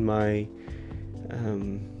meditations, in my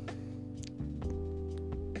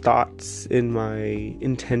thoughts, in my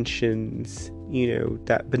intentions,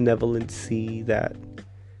 that benevolency, that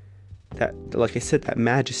like I said, that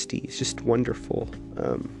majesty is just wonderful.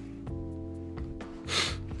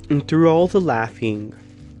 And through all the laughing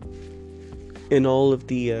and all of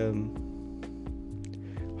the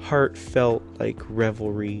heartfelt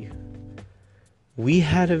revelry, we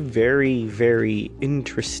had a very, very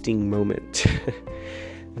interesting moment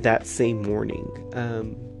that same morning.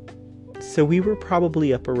 So we were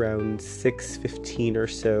probably up around 6:15 or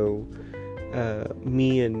so.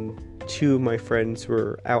 Me and two of my friends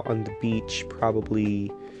were out on the beach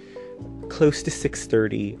probably close to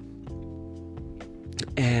 6:30,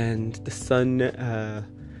 and the sun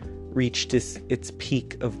reached its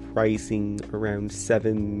peak of rising around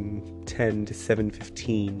 7:10 to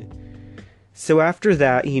 7:15. So after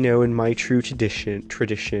that, in my true tradition,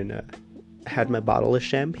 had my bottle of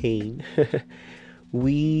champagne.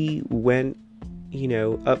 We went,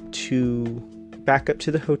 back up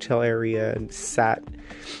to the hotel area and sat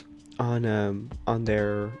on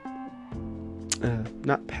their,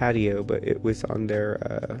 not patio, but it was on their,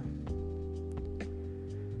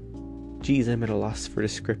 I'm at a loss for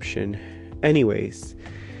description. Anyways,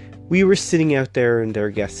 we were sitting out there in their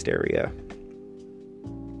guest area.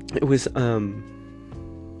 It was, I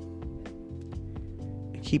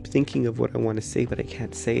keep thinking of what I want to say, but I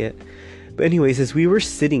can't say it. But anyways, as we were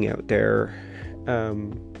sitting out there,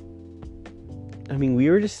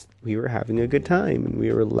 we were having a good time, and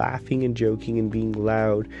we were laughing and joking and being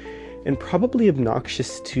loud and probably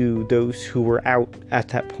obnoxious to those who were out at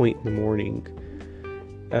that point in the morning.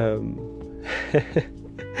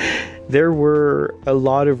 There were a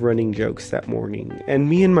lot of running jokes that morning, and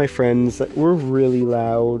me and my friends were really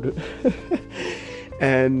loud.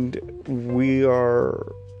 And we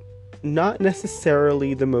are not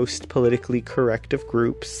necessarily the most politically correct of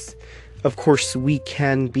groups. Of course, we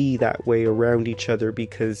can be that way around each other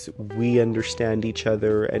because we understand each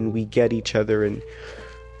other and we get each other, and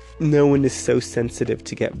no one is so sensitive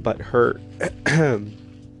to get butt hurt.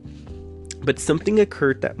 But something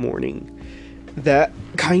occurred that morning that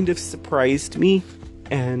kind of surprised me,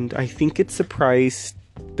 and I think it surprised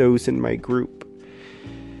those in my group.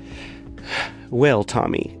 Well,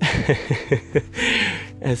 Tommy,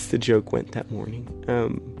 as the joke went that morning,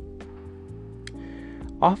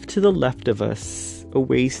 off to the left of us, a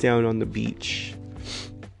ways down on the beach,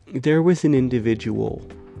 there was an individual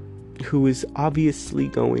who was obviously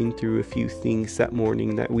going through a few things that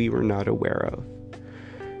morning that we were not aware of.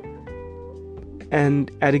 And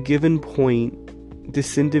at a given point,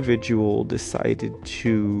 this individual decided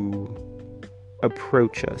to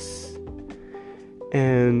approach us.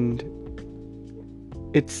 And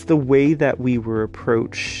it's the way that we were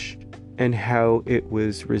approached and how it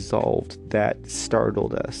was resolved that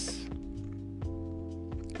startled us.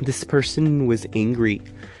 This person was angry.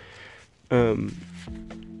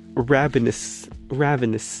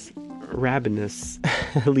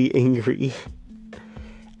 Ravenously angry.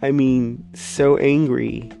 I mean, so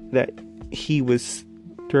angry that he was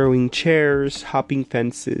throwing chairs, hopping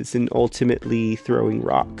fences, and ultimately throwing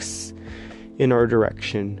rocks in our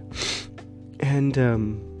direction. And,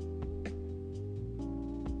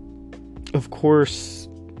 of course,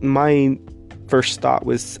 my first thought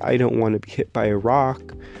was, I don't want to be hit by a rock.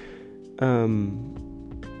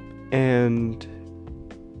 And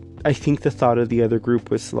I think the thought of the other group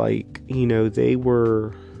was like, they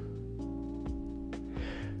were,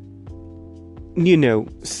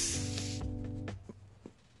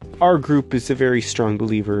 our group is a very strong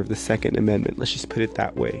believer of the Second Amendment, let's just put it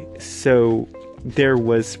that way. So there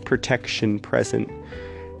was protection present.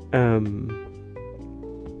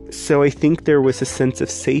 So I think there was a sense of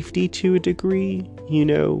safety to a degree,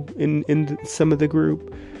 in some of the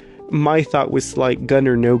group. My thought was like, gun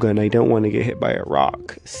or no gun, I don't want to get hit by a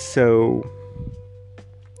rock. So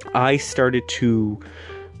I started to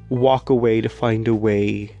walk away to find a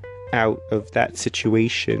way out of that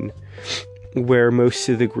situation, where most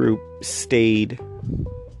of the group stayed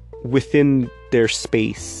within their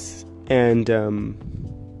space. And,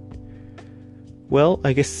 well,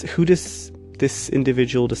 I guess, who does this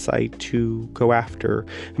individual decide to go after?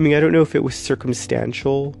 I mean, I don't know if it was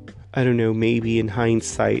circumstantial. I don't know, maybe in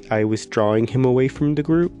hindsight, I was drawing him away from the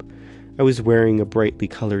group. I was wearing a brightly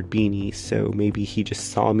colored beanie, so maybe he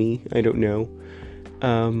just saw me. I don't know.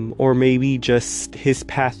 Or maybe just his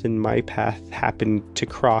path and my path happened to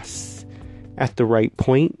cross at the right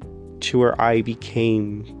point to where I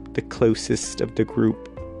became the closest of the group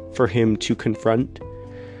for him to confront.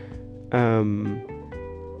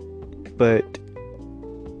 But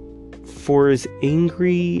for as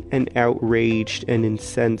angry and outraged and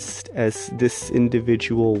incensed as this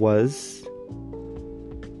individual was,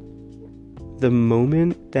 the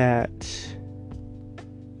moment that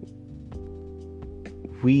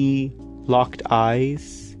we locked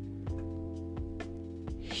eyes,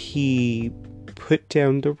 he put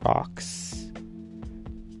down the rocks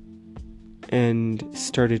and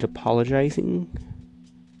started apologizing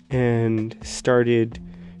and started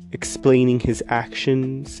explaining his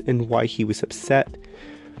actions and why he was upset.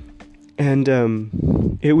 And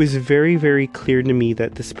it was very, very clear to me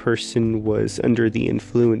that this person was under the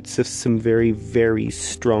influence of some very, very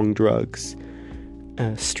strong drugs.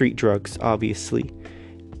 Street drugs, obviously.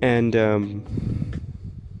 And I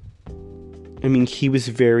mean, he was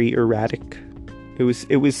very erratic.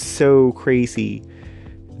 It was so crazy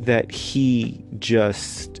that he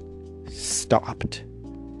just stopped.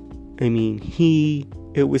 I mean,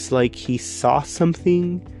 it was like he saw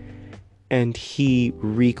something and he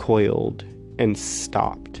recoiled and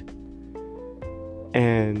stopped.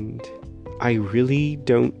 And I really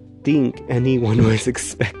don't think anyone was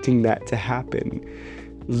expecting that to happen,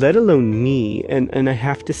 let alone me. And I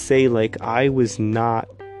have to say, like, I was not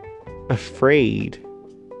afraid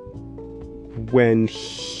when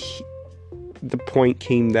the point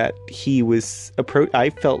came that he was I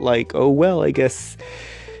felt like, oh well, I guess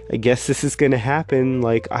this is gonna happen.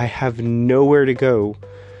 Like, I have nowhere to go.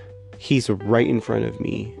 He's right in front of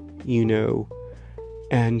me,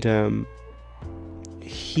 and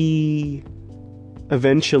he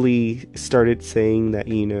eventually started saying that,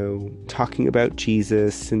 talking about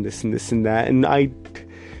Jesus and this and this and that. And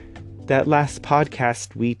that last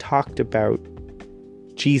podcast, we talked about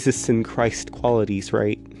Jesus and Christ qualities,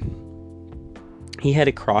 right? He had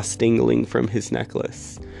a cross dangling from his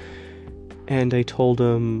necklace. And I told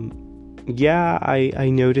him, yeah, I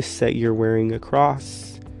noticed that you're wearing a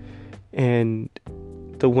cross. And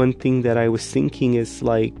the one thing that I was thinking is,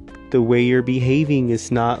 like, the way you're behaving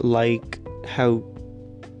is not like how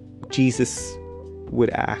Jesus would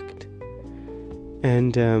act.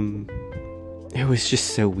 And it was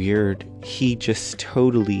just so weird. He just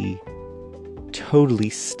totally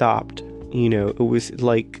stopped. It was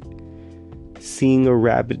like seeing a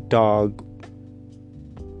rabid dog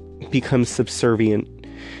become subservient.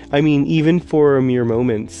 I mean, even for mere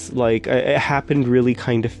moments, like, it happened really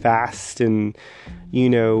kind of fast. And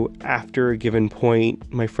after a given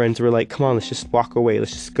point, my friends were like, come on, let's just walk away,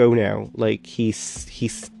 let's just go now. Like,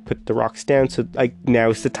 he's put the rocks down, so like,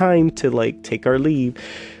 now's the time to, like, take our leave.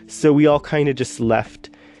 So we all kind of just left,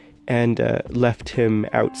 and left him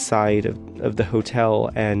outside of the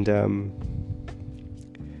hotel. And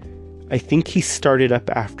I think he started up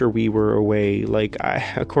after we were away. Like,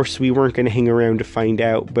 of course, we weren't going to hang around to find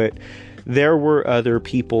out, but there were other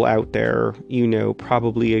people out there,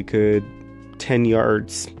 probably a good 10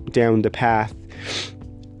 yards down the path.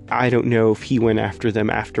 I don't know if he went after them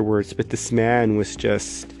afterwards, but this man was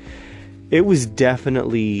it was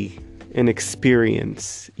definitely an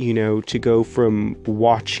experience, to go from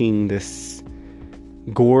watching this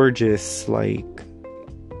gorgeous, like,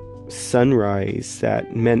 sunrise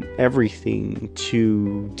that meant everything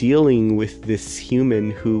to dealing with this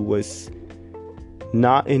human who was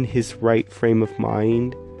not in his right frame of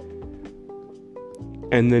mind,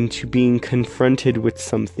 and then to being confronted with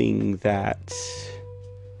something that,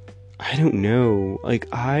 I don't know, like,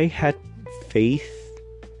 I had faith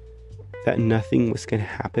that nothing was gonna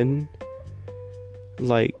happen.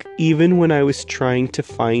 Like, even when I was trying to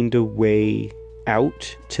find a way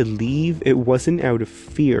out to leave, it wasn't out of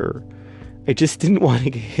fear. I just didn't want to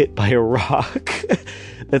get hit by a rock.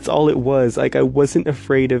 That's all it was. Like, I wasn't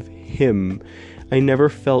afraid of him. I never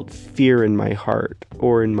felt fear in my heart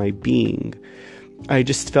or in my being. I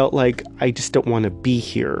just felt like I just don't want to be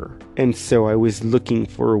here. And so I was looking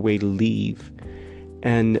for a way to leave.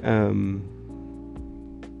 And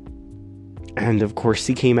of course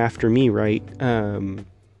he came after me, right? And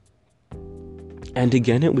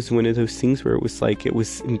again, it was one of those things where it was like, it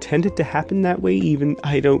was intended to happen that way. Even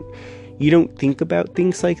you don't think about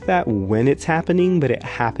things like that when it's happening, but it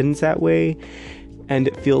happens that way. And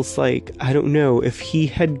it feels like, I don't know, if he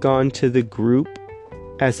had gone to the group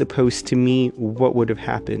as opposed to me, what would have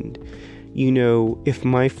happened? You know, if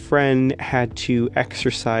my friend had to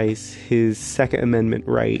exercise his Second Amendment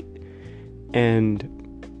right and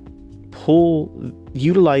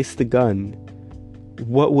utilize the gun,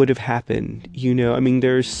 what would have happened? You know, I mean,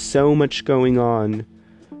 there's so much going on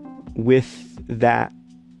with that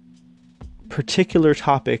particular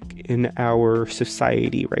topic in our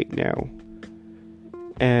society right now.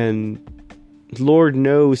 And Lord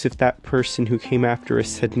knows if that person who came after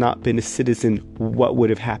us had not been a citizen, what would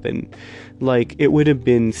have happened. Like, it would have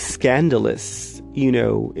been scandalous, you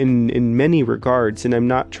know, in many regards. And I'm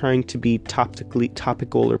not trying to be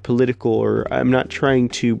topical or political, or I'm not trying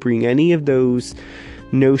to bring any of those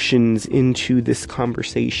notions into this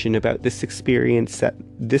conversation about this experience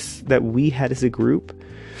that we had as a group.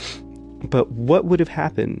 But what would have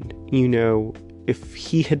happened, you know, if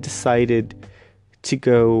he had decided to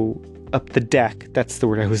go up the deck? That's the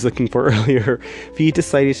word I was looking for earlier. If he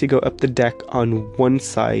decided to go up the deck on one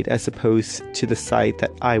side as opposed to the side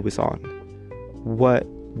that I was on, what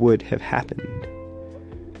would have happened?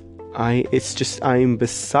 I'm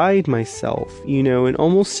beside myself, you know, and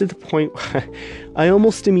almost to the point where I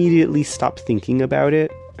almost immediately stopped thinking about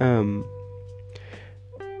it.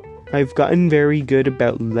 I've gotten very good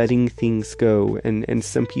about letting things go, and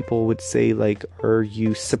some people would say, like, are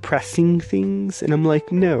you suppressing things? And I'm like,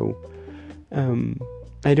 no.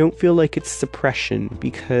 I don't feel like it's suppression,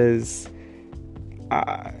 because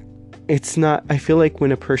it's not. I feel like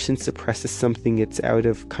when a person suppresses something, it's out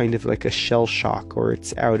of kind of like a shell shock, or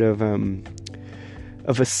it's out of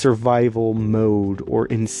a survival mode or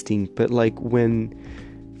instinct. But like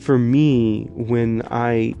for me, when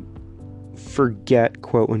I forget,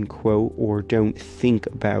 quote unquote, or don't think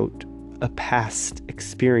about a past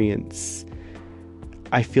experience,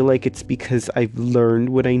 I feel like it's because I've learned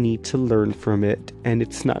what I need to learn from it, and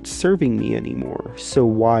it's not serving me anymore. So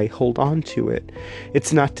why hold on to it?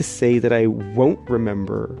 It's not to say that I won't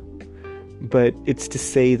remember, but it's to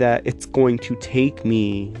say that it's going to take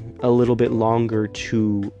me a little bit longer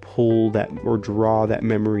to pull that or draw that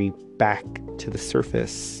memory back to the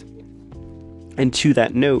surface. And to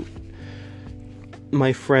that note,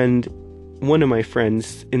 one of my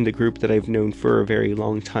friends in the group that I've known for a very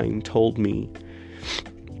long time told me,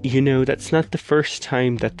 you know, that's not the first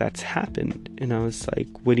time that that's happened. And I was like,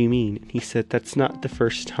 what do you mean? And he said, that's not the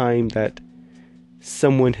first time that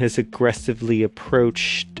someone has aggressively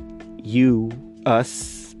approached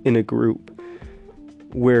us in a group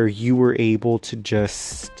where you were able to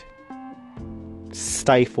just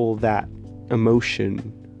stifle that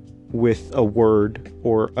emotion with a word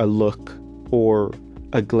or a look or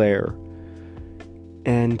a glare.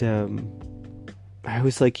 And I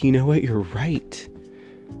was like, you know what, you're right.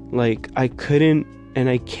 Like, I couldn't and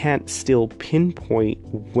I can't still pinpoint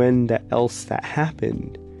when that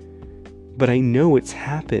happened, but I know it's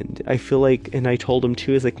happened. I feel like, and I told him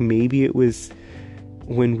too, is like, maybe it was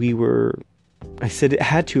when I said it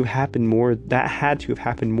had to have happened more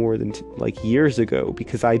than like years ago,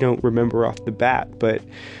 because I don't remember off the bat, but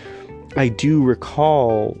I do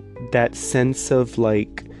recall that sense of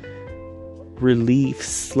like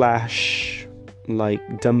relief / like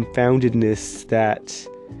dumbfoundedness that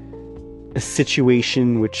a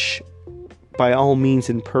situation which by all means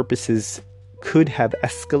and purposes could have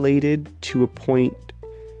escalated to a point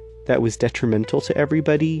that was detrimental to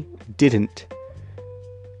everybody didn't.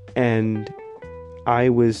 And I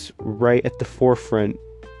was right at the forefront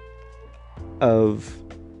of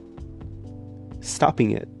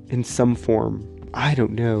stopping it in some form. I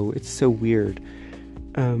don't know. It's so weird.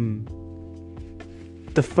 The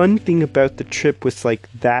fun thing about the trip was like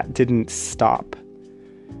that didn't stop.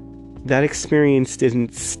 That experience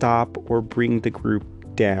didn't stop or bring the group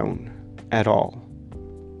down at all.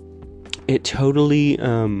 It totally,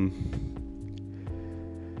 I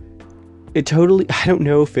don't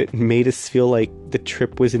know if it made us feel like the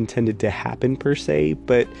trip was intended to happen per se,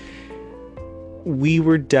 but we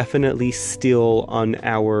were definitely still on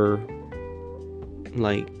our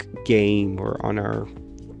like game, or on our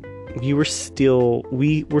we were still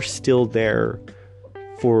there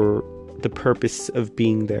for the purpose of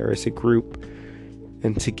being there as a group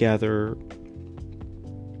and together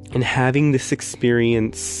and having this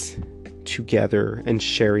experience together and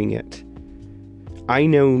sharing it. I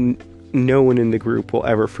know no one in the group will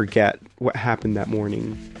ever forget what happened that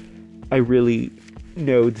morning. I really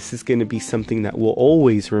know this is going to be something that we'll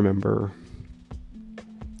always remember.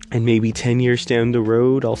 And maybe 10 years down the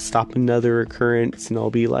road, I'll stop another occurrence and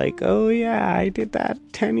I'll be like, oh yeah, I did that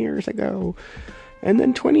 10 years ago. And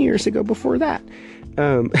then 20 years ago before that.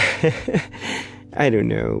 I don't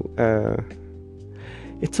know.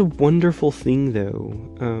 It's a wonderful thing, though.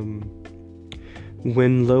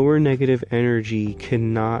 When lower negative energy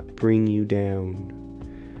cannot bring you down.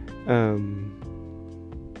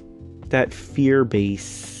 That fear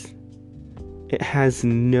base, it has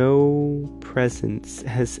no presence,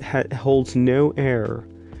 holds no air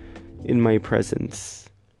in my presence.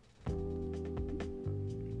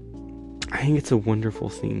 I think it's a wonderful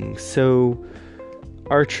thing. So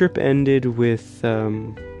our trip ended with I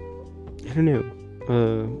don't know,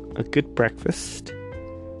 a good breakfast,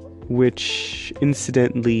 which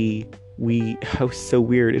incidentally how so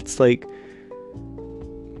weird, it's like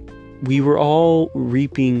we were all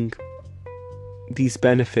reaping these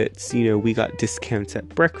benefits. You know, we got discounts at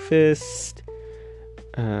breakfast.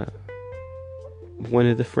 One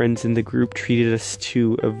of the friends in the group treated us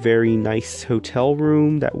to a very nice hotel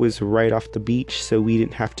room that was right off the beach, so we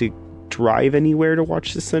didn't have to drive anywhere to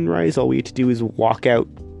watch the sunrise. All we had to do is walk out,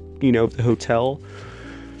 of the hotel.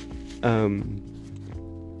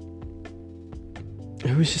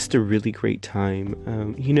 It was just a really great time.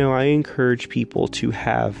 I encourage people to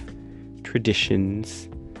have traditions,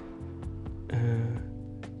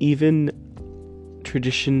 even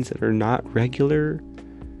traditions that are not regular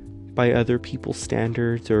by other people's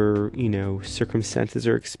standards or, circumstances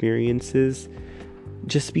or experiences,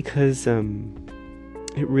 just because it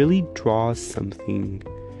really draws something.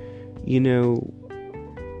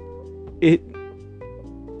 It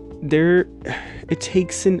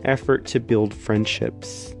takes an effort to build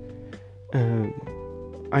friendships.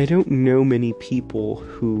 I don't know many people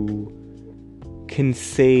who can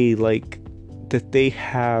say that they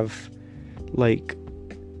have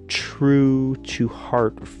true to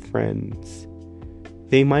heart friends.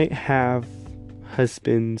 They might have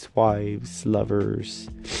husbands, wives, lovers,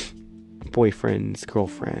 boyfriends,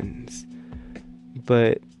 girlfriends,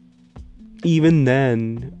 but even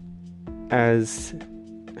then, as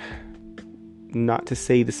not to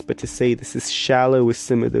say this, but to say this, as shallow as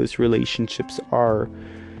some of those relationships are,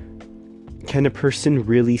 can a person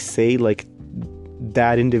really say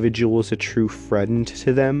that individual is a true friend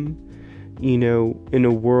to them? In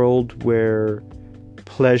a world where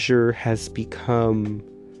pleasure has become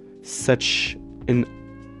such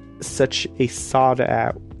a sought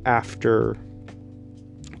after,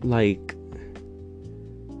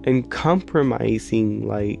 and compromising,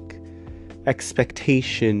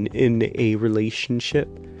 expectation in a relationship,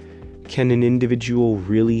 can an individual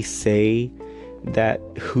really say that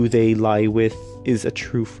who they lie with is a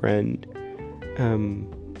true friend?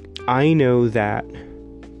 I know that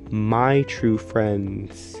my true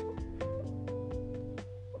friends,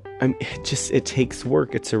 it takes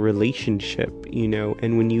work. It's a relationship,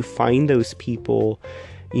 and when you find those people,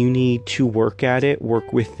 you need to work at it,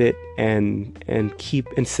 work with it, and keep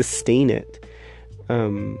and sustain it.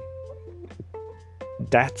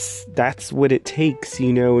 That's what it takes,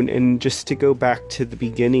 and just to go back to the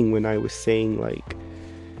beginning when I was saying,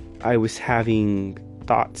 I was having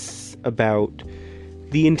thoughts about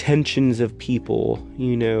the intentions of people,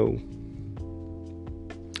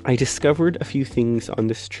 I discovered a few things on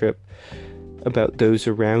this trip about those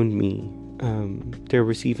around me. There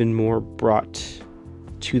was even more brought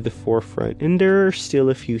to the forefront, and there are still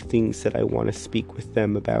a few things that I want to speak with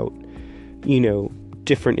them about,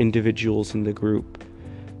 different individuals in the group.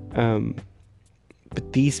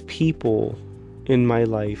 But these people in my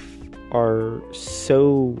life are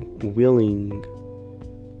so willing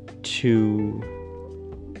to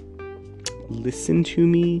listen to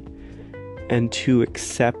me and to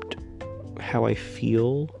accept how I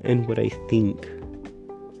feel and what I think.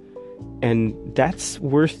 And that's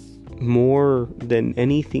worth more than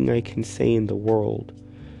anything I can say in the world.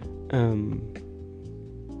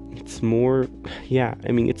 It's more,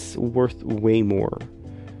 it's worth way more.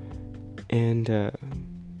 And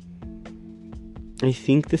I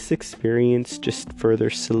think this experience just further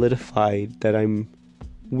solidified that I'm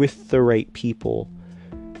with the right people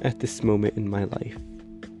at this moment in my life.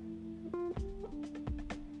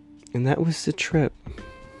 And that was the trip.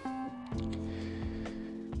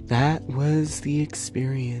 that was the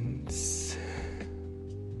experience.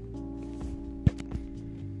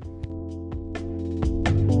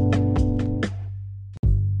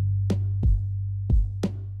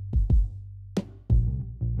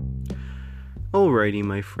 Alrighty,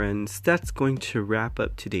 my friends, that's going to wrap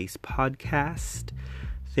up today's podcast.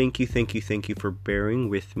 Thank you for bearing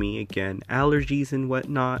with me. Again, allergies and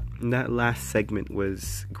whatnot. And that last segment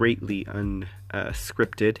was greatly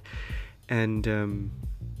unscripted. And,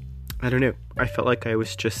 I don't know. I felt like I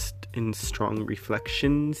was just in strong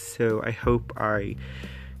reflection. So I hope I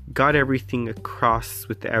got everything across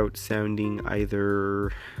without sounding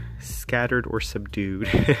either scattered or subdued.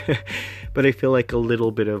 But I feel like a little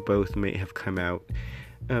bit of both may have come out.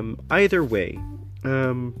 Either way,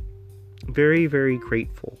 very, very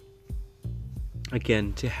grateful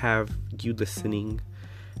again to have you listening,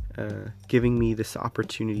 giving me this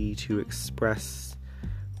opportunity to express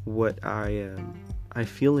what I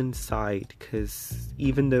feel inside, because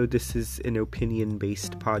even though this is an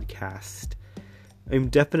opinion-based podcast, I'm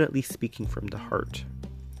definitely speaking from the heart.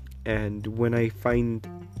 And when I find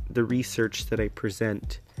the research that I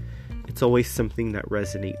present, it's always something that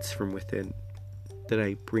resonates from within, that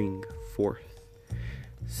I bring forth.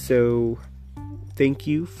 So, thank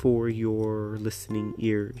you for your listening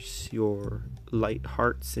ears, your light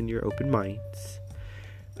hearts, and your open minds.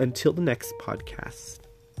 Until the next podcast,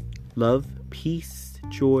 love, peace,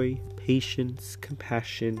 joy, patience,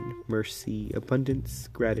 compassion, mercy, abundance,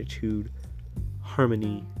 gratitude,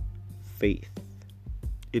 harmony, faith.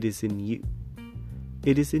 It is in you.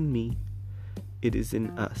 It is in me. It is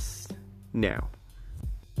in us now.